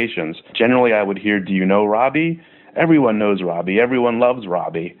conversations. Generally, I would hear, "Do you know Robbi?" Everyone knows Robbi. Everyone loves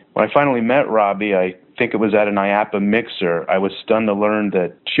Robbi. When I finally met Robbi, I think it was at an IAPA mixer, I was stunned to learn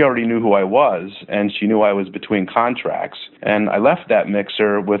that she already knew who I was, and she knew I was between contracts. And I left that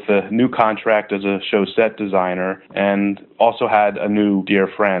mixer with a new contract as a show set designer and also had a new dear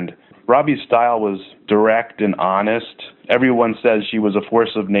friend. Robbi's style was direct and honest. Everyone says she was a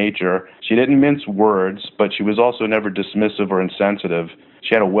force of nature. She didn't mince words, but she was also never dismissive or insensitive.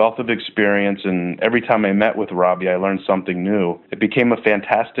 She had a wealth of experience, and every time I met with Robbi, I learned something new. It became a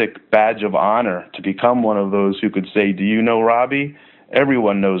fantastic badge of honor to become one of those who could say, "Do you know Robbi?"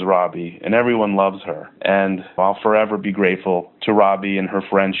 Everyone knows Robbi, and everyone loves her. And I'll forever be grateful to Robbi and her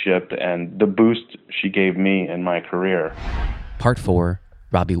friendship and the boost she gave me in my career. Part 4,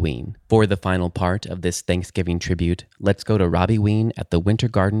 Robbi Ween. For the final part of this Thanksgiving tribute, let's go to Robbi Ween at the Winter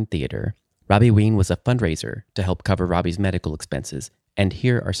Garden Theater. Robbi Ween was a fundraiser to help cover Robbi's medical expenses, and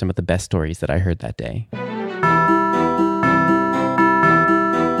here are some of the best stories that I heard that day.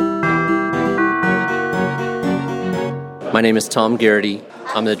 My name is Tom Garrity.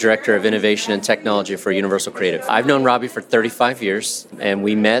 I'm the Director of Innovation and Technology for Universal Creative. I've known Robbi for 35 years, and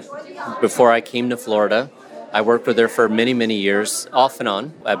we met before I came to Florida. I worked with her for many, many years, off and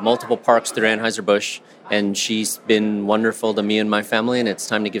on, at multiple parks through Anheuser-Busch, and she's been wonderful to me and my family, and it's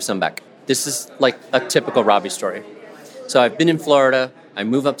time to give some back. This is like a typical Robbi story. So I've been in Florida, I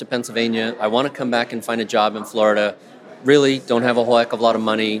move up to Pennsylvania, I want to come back and find a job in Florida, really don't have a whole heck of a lot of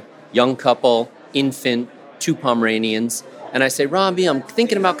money, young couple, infant, 2 Pomeranians, and I say, "Robbi, I'm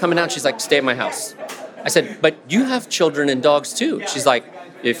thinking about coming out." She's like, "Stay at my house." I said, "But you have children and dogs too." She's like,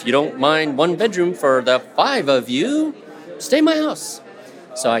 "If you don't mind 1 bedroom for the 5 of you, stay at my house."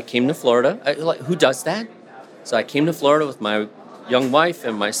 So I came to Florida. Who does that? So I came to Florida with my young wife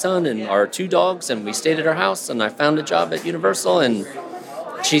and my son and our 2 dogs, and we stayed at her house, and I found a job at Universal, and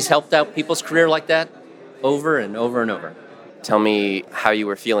she's helped out people's career like that over and over and over. Tell me how you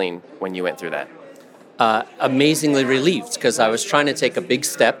were feeling when you went through that. Amazingly relieved, because I was trying to take a big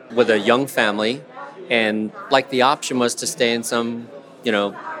step with a young family, and like the option was to stay in some,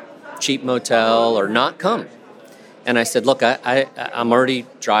 cheap motel or not come. And I said, "Look, I'm already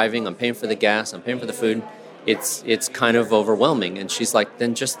driving, I'm paying for the gas, I'm paying for the food. It's kind of overwhelming." And she's like,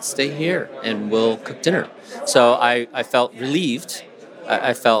 "Then just stay here and we'll cook dinner." So I felt relieved.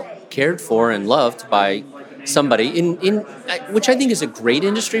 I felt cared for and loved by somebody in which I think is a great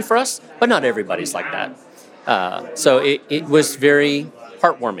industry for us, but not everybody's like that. So it was very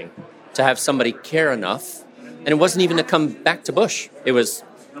heartwarming to have somebody care enough. And it wasn't even to come back to Busch. It was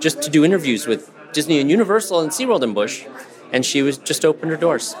just to do interviews with Disney and Universal and SeaWorld and Busch. And she was just opened her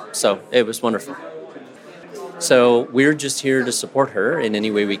doors. So it was wonderful. So we're just here to support her in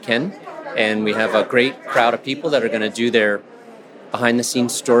any way we can. And we have a great crowd of people that are going to do their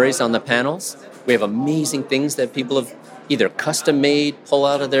behind-the-scenes stories on the panels. We have amazing things that people have either custom-made, pull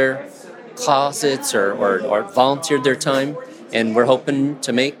out of their closets, or volunteered their time. And we're hoping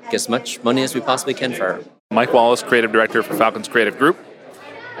to make as much money as we possibly can for her. Mike Wallace, Creative Director for Falcon's Creative Group.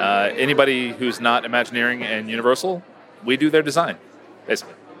 Anybody who's not Imagineering and Universal, we do their design,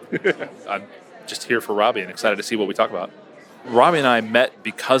 basically. I'm just here for Robbi and excited to see what we talk about. Robbi and I met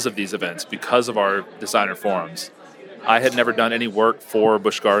because of these events, because of our designer forums. I had never done any work for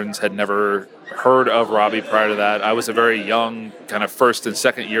Busch Gardens, had never heard of Robbi prior to that. I was a very young, kind of first and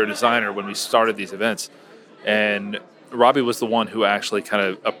second year designer when we started these events. And Robbi was the one who actually kind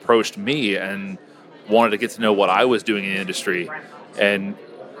of approached me and wanted to get to know what I was doing in the industry and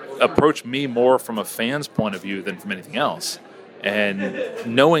approached me more from a fan's point of view than from anything else. And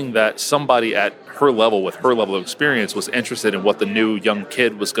knowing that somebody at her level, with her level of experience, was interested in what the new young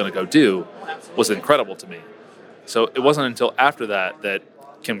kid was going to go do was incredible to me. So it wasn't until after that that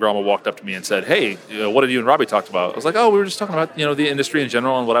Kim Grommel walked up to me and said, "Hey, what did you and Robbi talked about?" I was like, "Oh, we were just talking about the industry in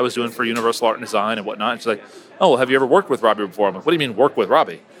general and what I was doing for Universal Art and Design and whatnot." And she's like, "Oh, well, have you ever worked with Robbi before?" I'm like, "What do you mean work with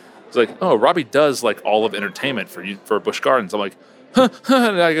Robbi?" It's like, "Oh, Robbi does like all of entertainment for Busch Gardens." I'm like,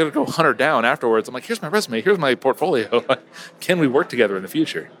 and I got to go hunt her down afterwards. I'm like, "Here's my resume. Here's my portfolio. Can we work together in the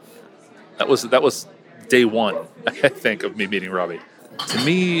future?" That was day one, I think, of me meeting Robbi. To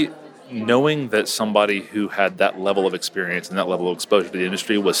me, knowing that somebody who had that level of experience and that level of exposure to the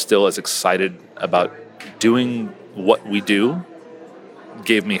industry was still as excited about doing what we do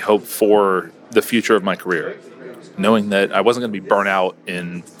gave me hope for the future of my career. Knowing that I wasn't going to be burnt out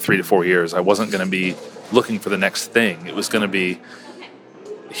in 3 to 4 years. I wasn't going to be looking for the next thing. It was going to be,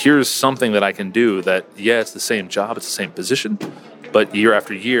 here's something that I can do that, yeah, it's the same job, it's the same position, but year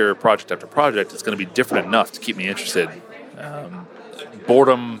after year, project after project, it's going to be different enough to keep me interested.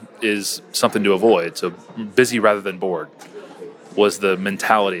 Boredom is something to avoid, so busy rather than bored was the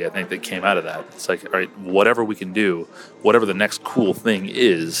mentality, I think, that came out of that. It's like, all right, whatever we can do, whatever the next cool thing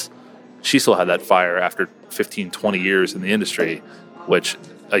is. She still had that fire after 15, 20 years in the industry, which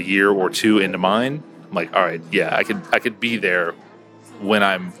a year or two into mine, I'm like, all right, yeah, I could be there when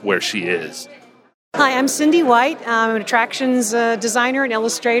I'm where she is. Hi, I'm Cindy White. I'm an attractions designer and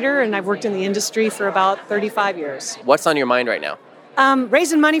illustrator, and I've worked in the industry for about 35 years. What's on your mind right now?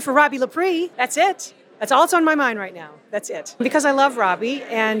 Raising money for Robbi Lepre. That's it. That's all that's on my mind right now. That's it. Because I love Robbi,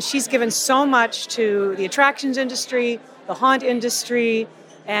 and she's given so much to the attractions industry, the haunt industry,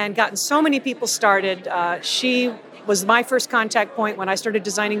 and gotten so many people started. She was my first contact point when I started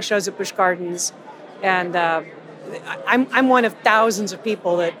designing shows at Busch Gardens, and I'm one of thousands of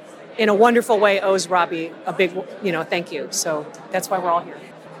people that, in a wonderful way, owes Robbi a big, thank you. So that's why we're all here.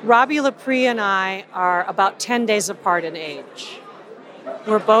 Robbi Lepre and I are about 10 days apart in age.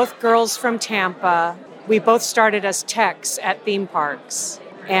 We're both girls from Tampa. We both started as techs at theme parks,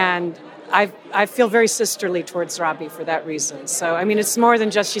 and I feel very sisterly towards Robbi for that reason. So, I mean, it's more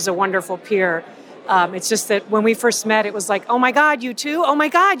than just she's a wonderful peer. It's just that when we first met, it was like, oh my God, you too? Oh my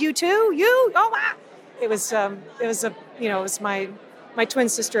God, you too? You? Oh my! It was my twin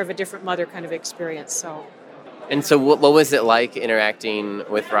sister of a different mother kind of experience. So. And so what was it like interacting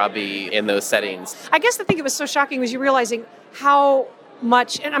with Robbi in those settings? I guess the thing that was so shocking was you realizing how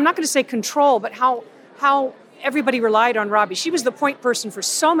much, and I'm not going to say control, but how everybody relied on Robbi. She was the point person for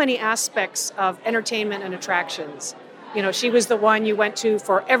so many aspects of entertainment and attractions. She was the one you went to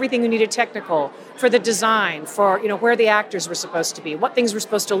for everything you needed technical, for the design, for, where the actors were supposed to be, what things were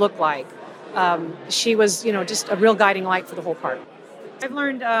supposed to look like. She was, just a real guiding light for the whole park. I've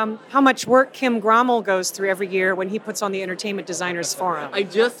learned how much work Kim Grommel goes through every year when he puts on the Entertainment Designers Forum. I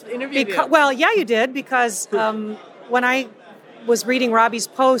just interviewed him. Well, yeah, you did, because when I was reading Robbi's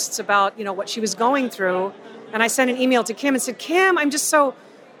posts about, what she was going through, and I sent an email to Kim and said, Kim, I'm just so,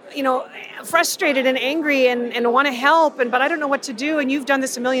 frustrated and angry and want to help, but I don't know what to do, and you've done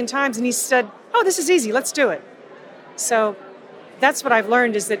this a million times. And he said, oh, this is easy, let's do it. So that's what I've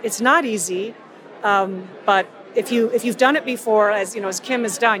learned, is that it's not easy, but if you've done it before, as Kim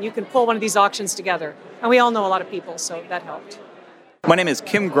has done, you can pull one of these auctions together. And we all know a lot of people, so that helped. My name is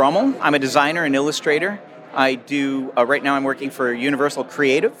Kim Grommel. I'm a designer and illustrator. I do, right now I'm working for Universal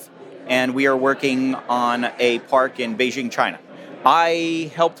Creative, and we are working on a park in Beijing, China.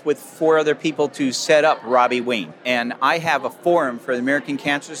 I helped with 4 other people to set up Robbi Wayne, and I have a forum for the American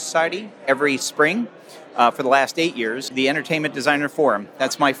Cancer Society every spring for the last 8 years, the Entertainment Designer Forum.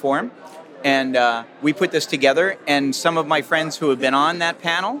 That's my forum. And we put this together, and some of my friends who have been on that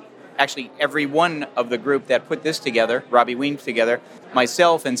panel, actually every one of the group that put this together, Robbi Wayne together,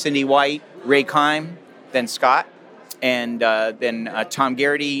 myself and Cindy White, Ray Kime, then Scott, and then Tom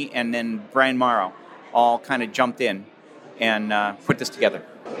Garrity, and then Brian Morrow all kind of jumped in and put this together.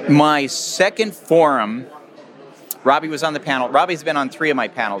 My second forum, Robbi was on the panel. Robbi's been on 3 of my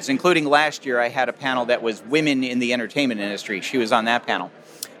panels, including last year I had a panel that was women in the entertainment industry. She was on that panel.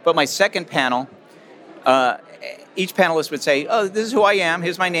 But my second panel, each panelist would say, oh, this is who I am,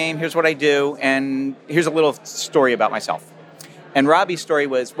 here's my name, here's what I do, and here's a little story about myself. And Robbi's story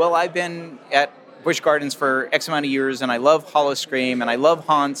was, well, I've been at Busch Gardens for X amount of years, and I love Howl-O-Scream, and I love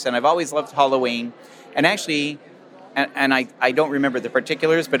haunts, and I've always loved Halloween. And actually, and I don't remember the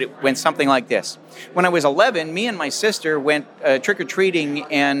particulars, but it went something like this. When I was 11, me and my sister went trick-or-treating,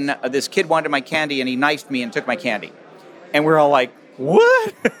 and this kid wanted my candy, and he knifed me and took my candy. And we're all like,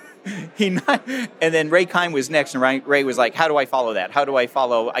 what? And then Ray Kime was next, and Ray was like, how do I follow that? How do I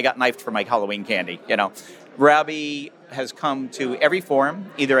follow, I got knifed for my Halloween candy, you know? Robbi has come to every forum,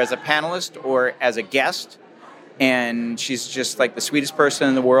 either as a panelist or as a guest, and she's just like the sweetest person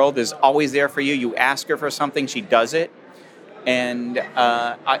in the world, is always there for you. You ask her for something, she does it. And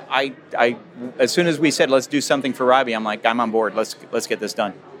I as soon as we said, let's do something for Robbi, I'm like, I'm on board, let's get this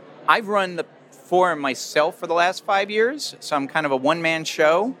done. I've run the forum myself for the last 5 years, so I'm kind of a one-man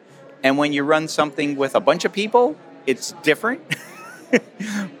show. And when you run something with a bunch of people, it's different.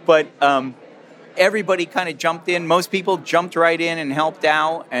 But everybody kind of jumped in. Most people jumped right in and helped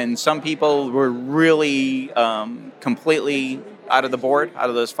out. And some people were really completely out of the board, out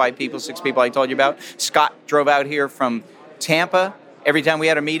of those 5 people, 6 people I told you about. Scott drove out here from Tampa. Every time we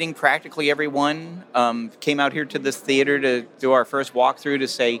had a meeting, practically everyone came out here to this theater to do our first walkthrough to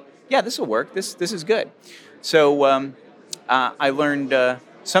say, yeah, this will work. This is good. So I learned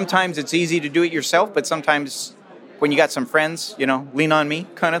sometimes it's easy to do it yourself, but sometimes when you got some friends, you know, lean on me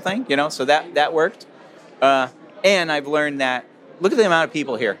kind of thing, you know, so that worked. And I've learned that, look at the amount of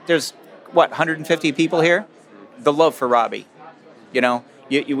people here. There's, 150 people here? The love for Robbi. You know,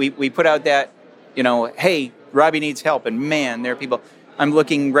 we put out that, you know, hey, Robbi needs help, and man, there are people. I'm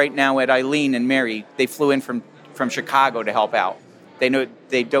looking right now at Eileen and Mary. They flew in from Chicago to help out.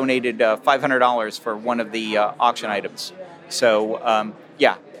 They donated $500 for one of the auction items. So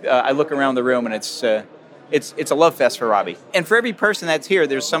I look around the room and it's a love fest for Robbi. And for every person that's here,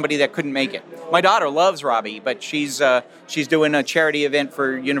 there's somebody that couldn't make it. My daughter loves Robbi, but she's doing a charity event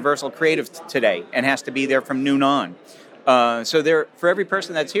for Universal Creative today and has to be there from noon on. So for every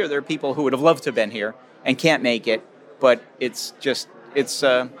person that's here, there are people who would have loved to have been here and can't make it. But it's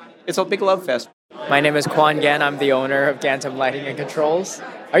a big love fest. My name is Quan Gan. I'm the owner of Gantum Lighting and Controls.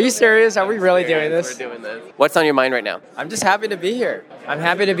 Are you serious? Are we really doing this? We're doing this. What's on your mind right now? I'm just happy to be here. I'm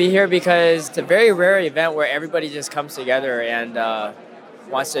happy to be here because it's a very rare event where everybody just comes together and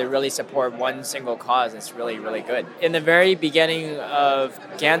wants to really support one single cause. It's really, really good. In the very beginning of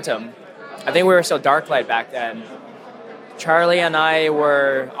Gantum, I think we were still Darklight back then. Charlie and I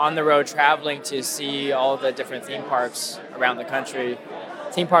were on the road traveling to see all the different theme parks around the country,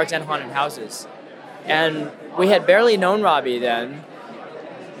 theme parks and haunted houses. And we had barely known Robbi then,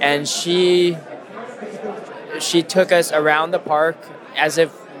 and she took us around the park as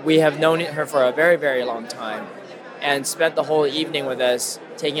if we have known her for a very, very long time, and spent the whole evening with us,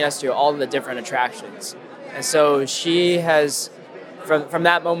 taking us to all the different attractions. And so she has, from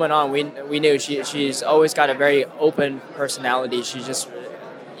that moment on, we knew she's always got a very open personality. She just,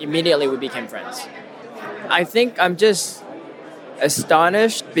 immediately we became friends. I think I'm just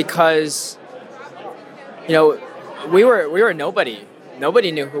astonished because, you know, we were nobody.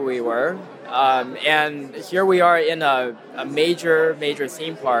 Nobody knew who we were. And here we are in a major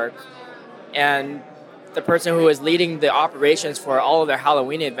theme park, and the person who is leading the operations for all of their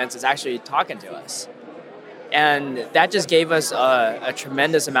Halloween events is actually talking to us. And that just gave us a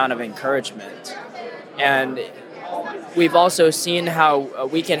tremendous amount of encouragement. And we've also seen how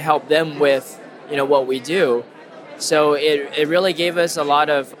we can help them with, you know, what we do. So it really gave us a lot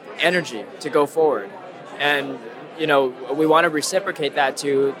of energy to go forward. And, you know, we want to reciprocate that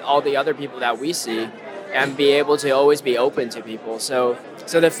to all the other people that we see and be able to always be open to people. So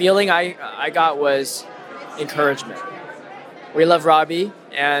the feeling I got was encouragement. We love Robbi,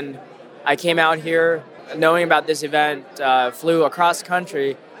 and I came out here knowing about this event, flew across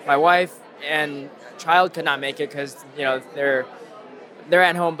country. My wife and child could not make it because, you know, they're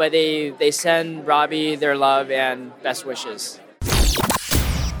at home, but they send Robbi their love and best wishes.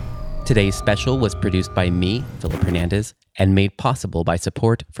 Today's special was produced by me, Philip Hernandez, and made possible by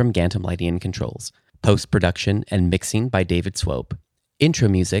support from Gantum Lighting and Controls. Post-production and mixing by David Swope. Intro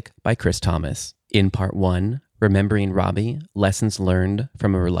music by Chris Thomas. In Part 1, Remembering Robbi, Lessons Learned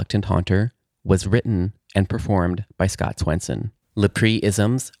from a Reluctant Haunter, was written and performed by Scott Swenson.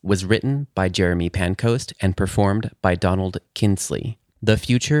 Lepre-isms was written by Jeremy Pancoast and performed by Donald Kinsley. The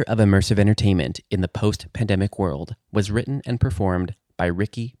Future of Immersive Entertainment in the Post-Pandemic World was written and performed by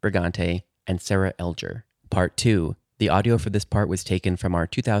Ricky Brigante and Sarah Elger. Part 2. The audio for this part was taken from our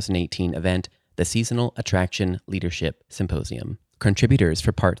 2018 event, the Seasonal Attraction Leadership Symposium. Contributors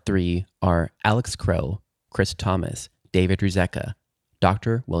for Part 3 are Alex Crow, Chris Thomas, David Ruzecka,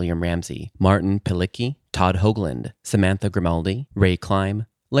 Dr. William Ramsey, Martin Pilicki, Todd Hoagland, Samantha Grimaldi, Ray Kleim,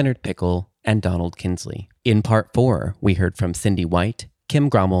 Leonard Pickle, and Donald Kinsley. In Part 4, we heard from Cindy White, Kim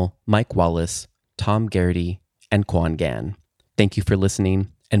Grommel, Mike Wallace, Tom Garrity, and Quan Gan. Thank you for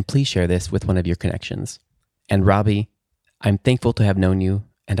listening, and please share this with one of your connections. And Robbi, I'm thankful to have known you,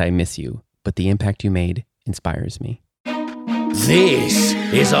 and I miss you, but the impact you made inspires me. This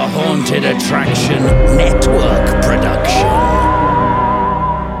is a Haunted Attraction Network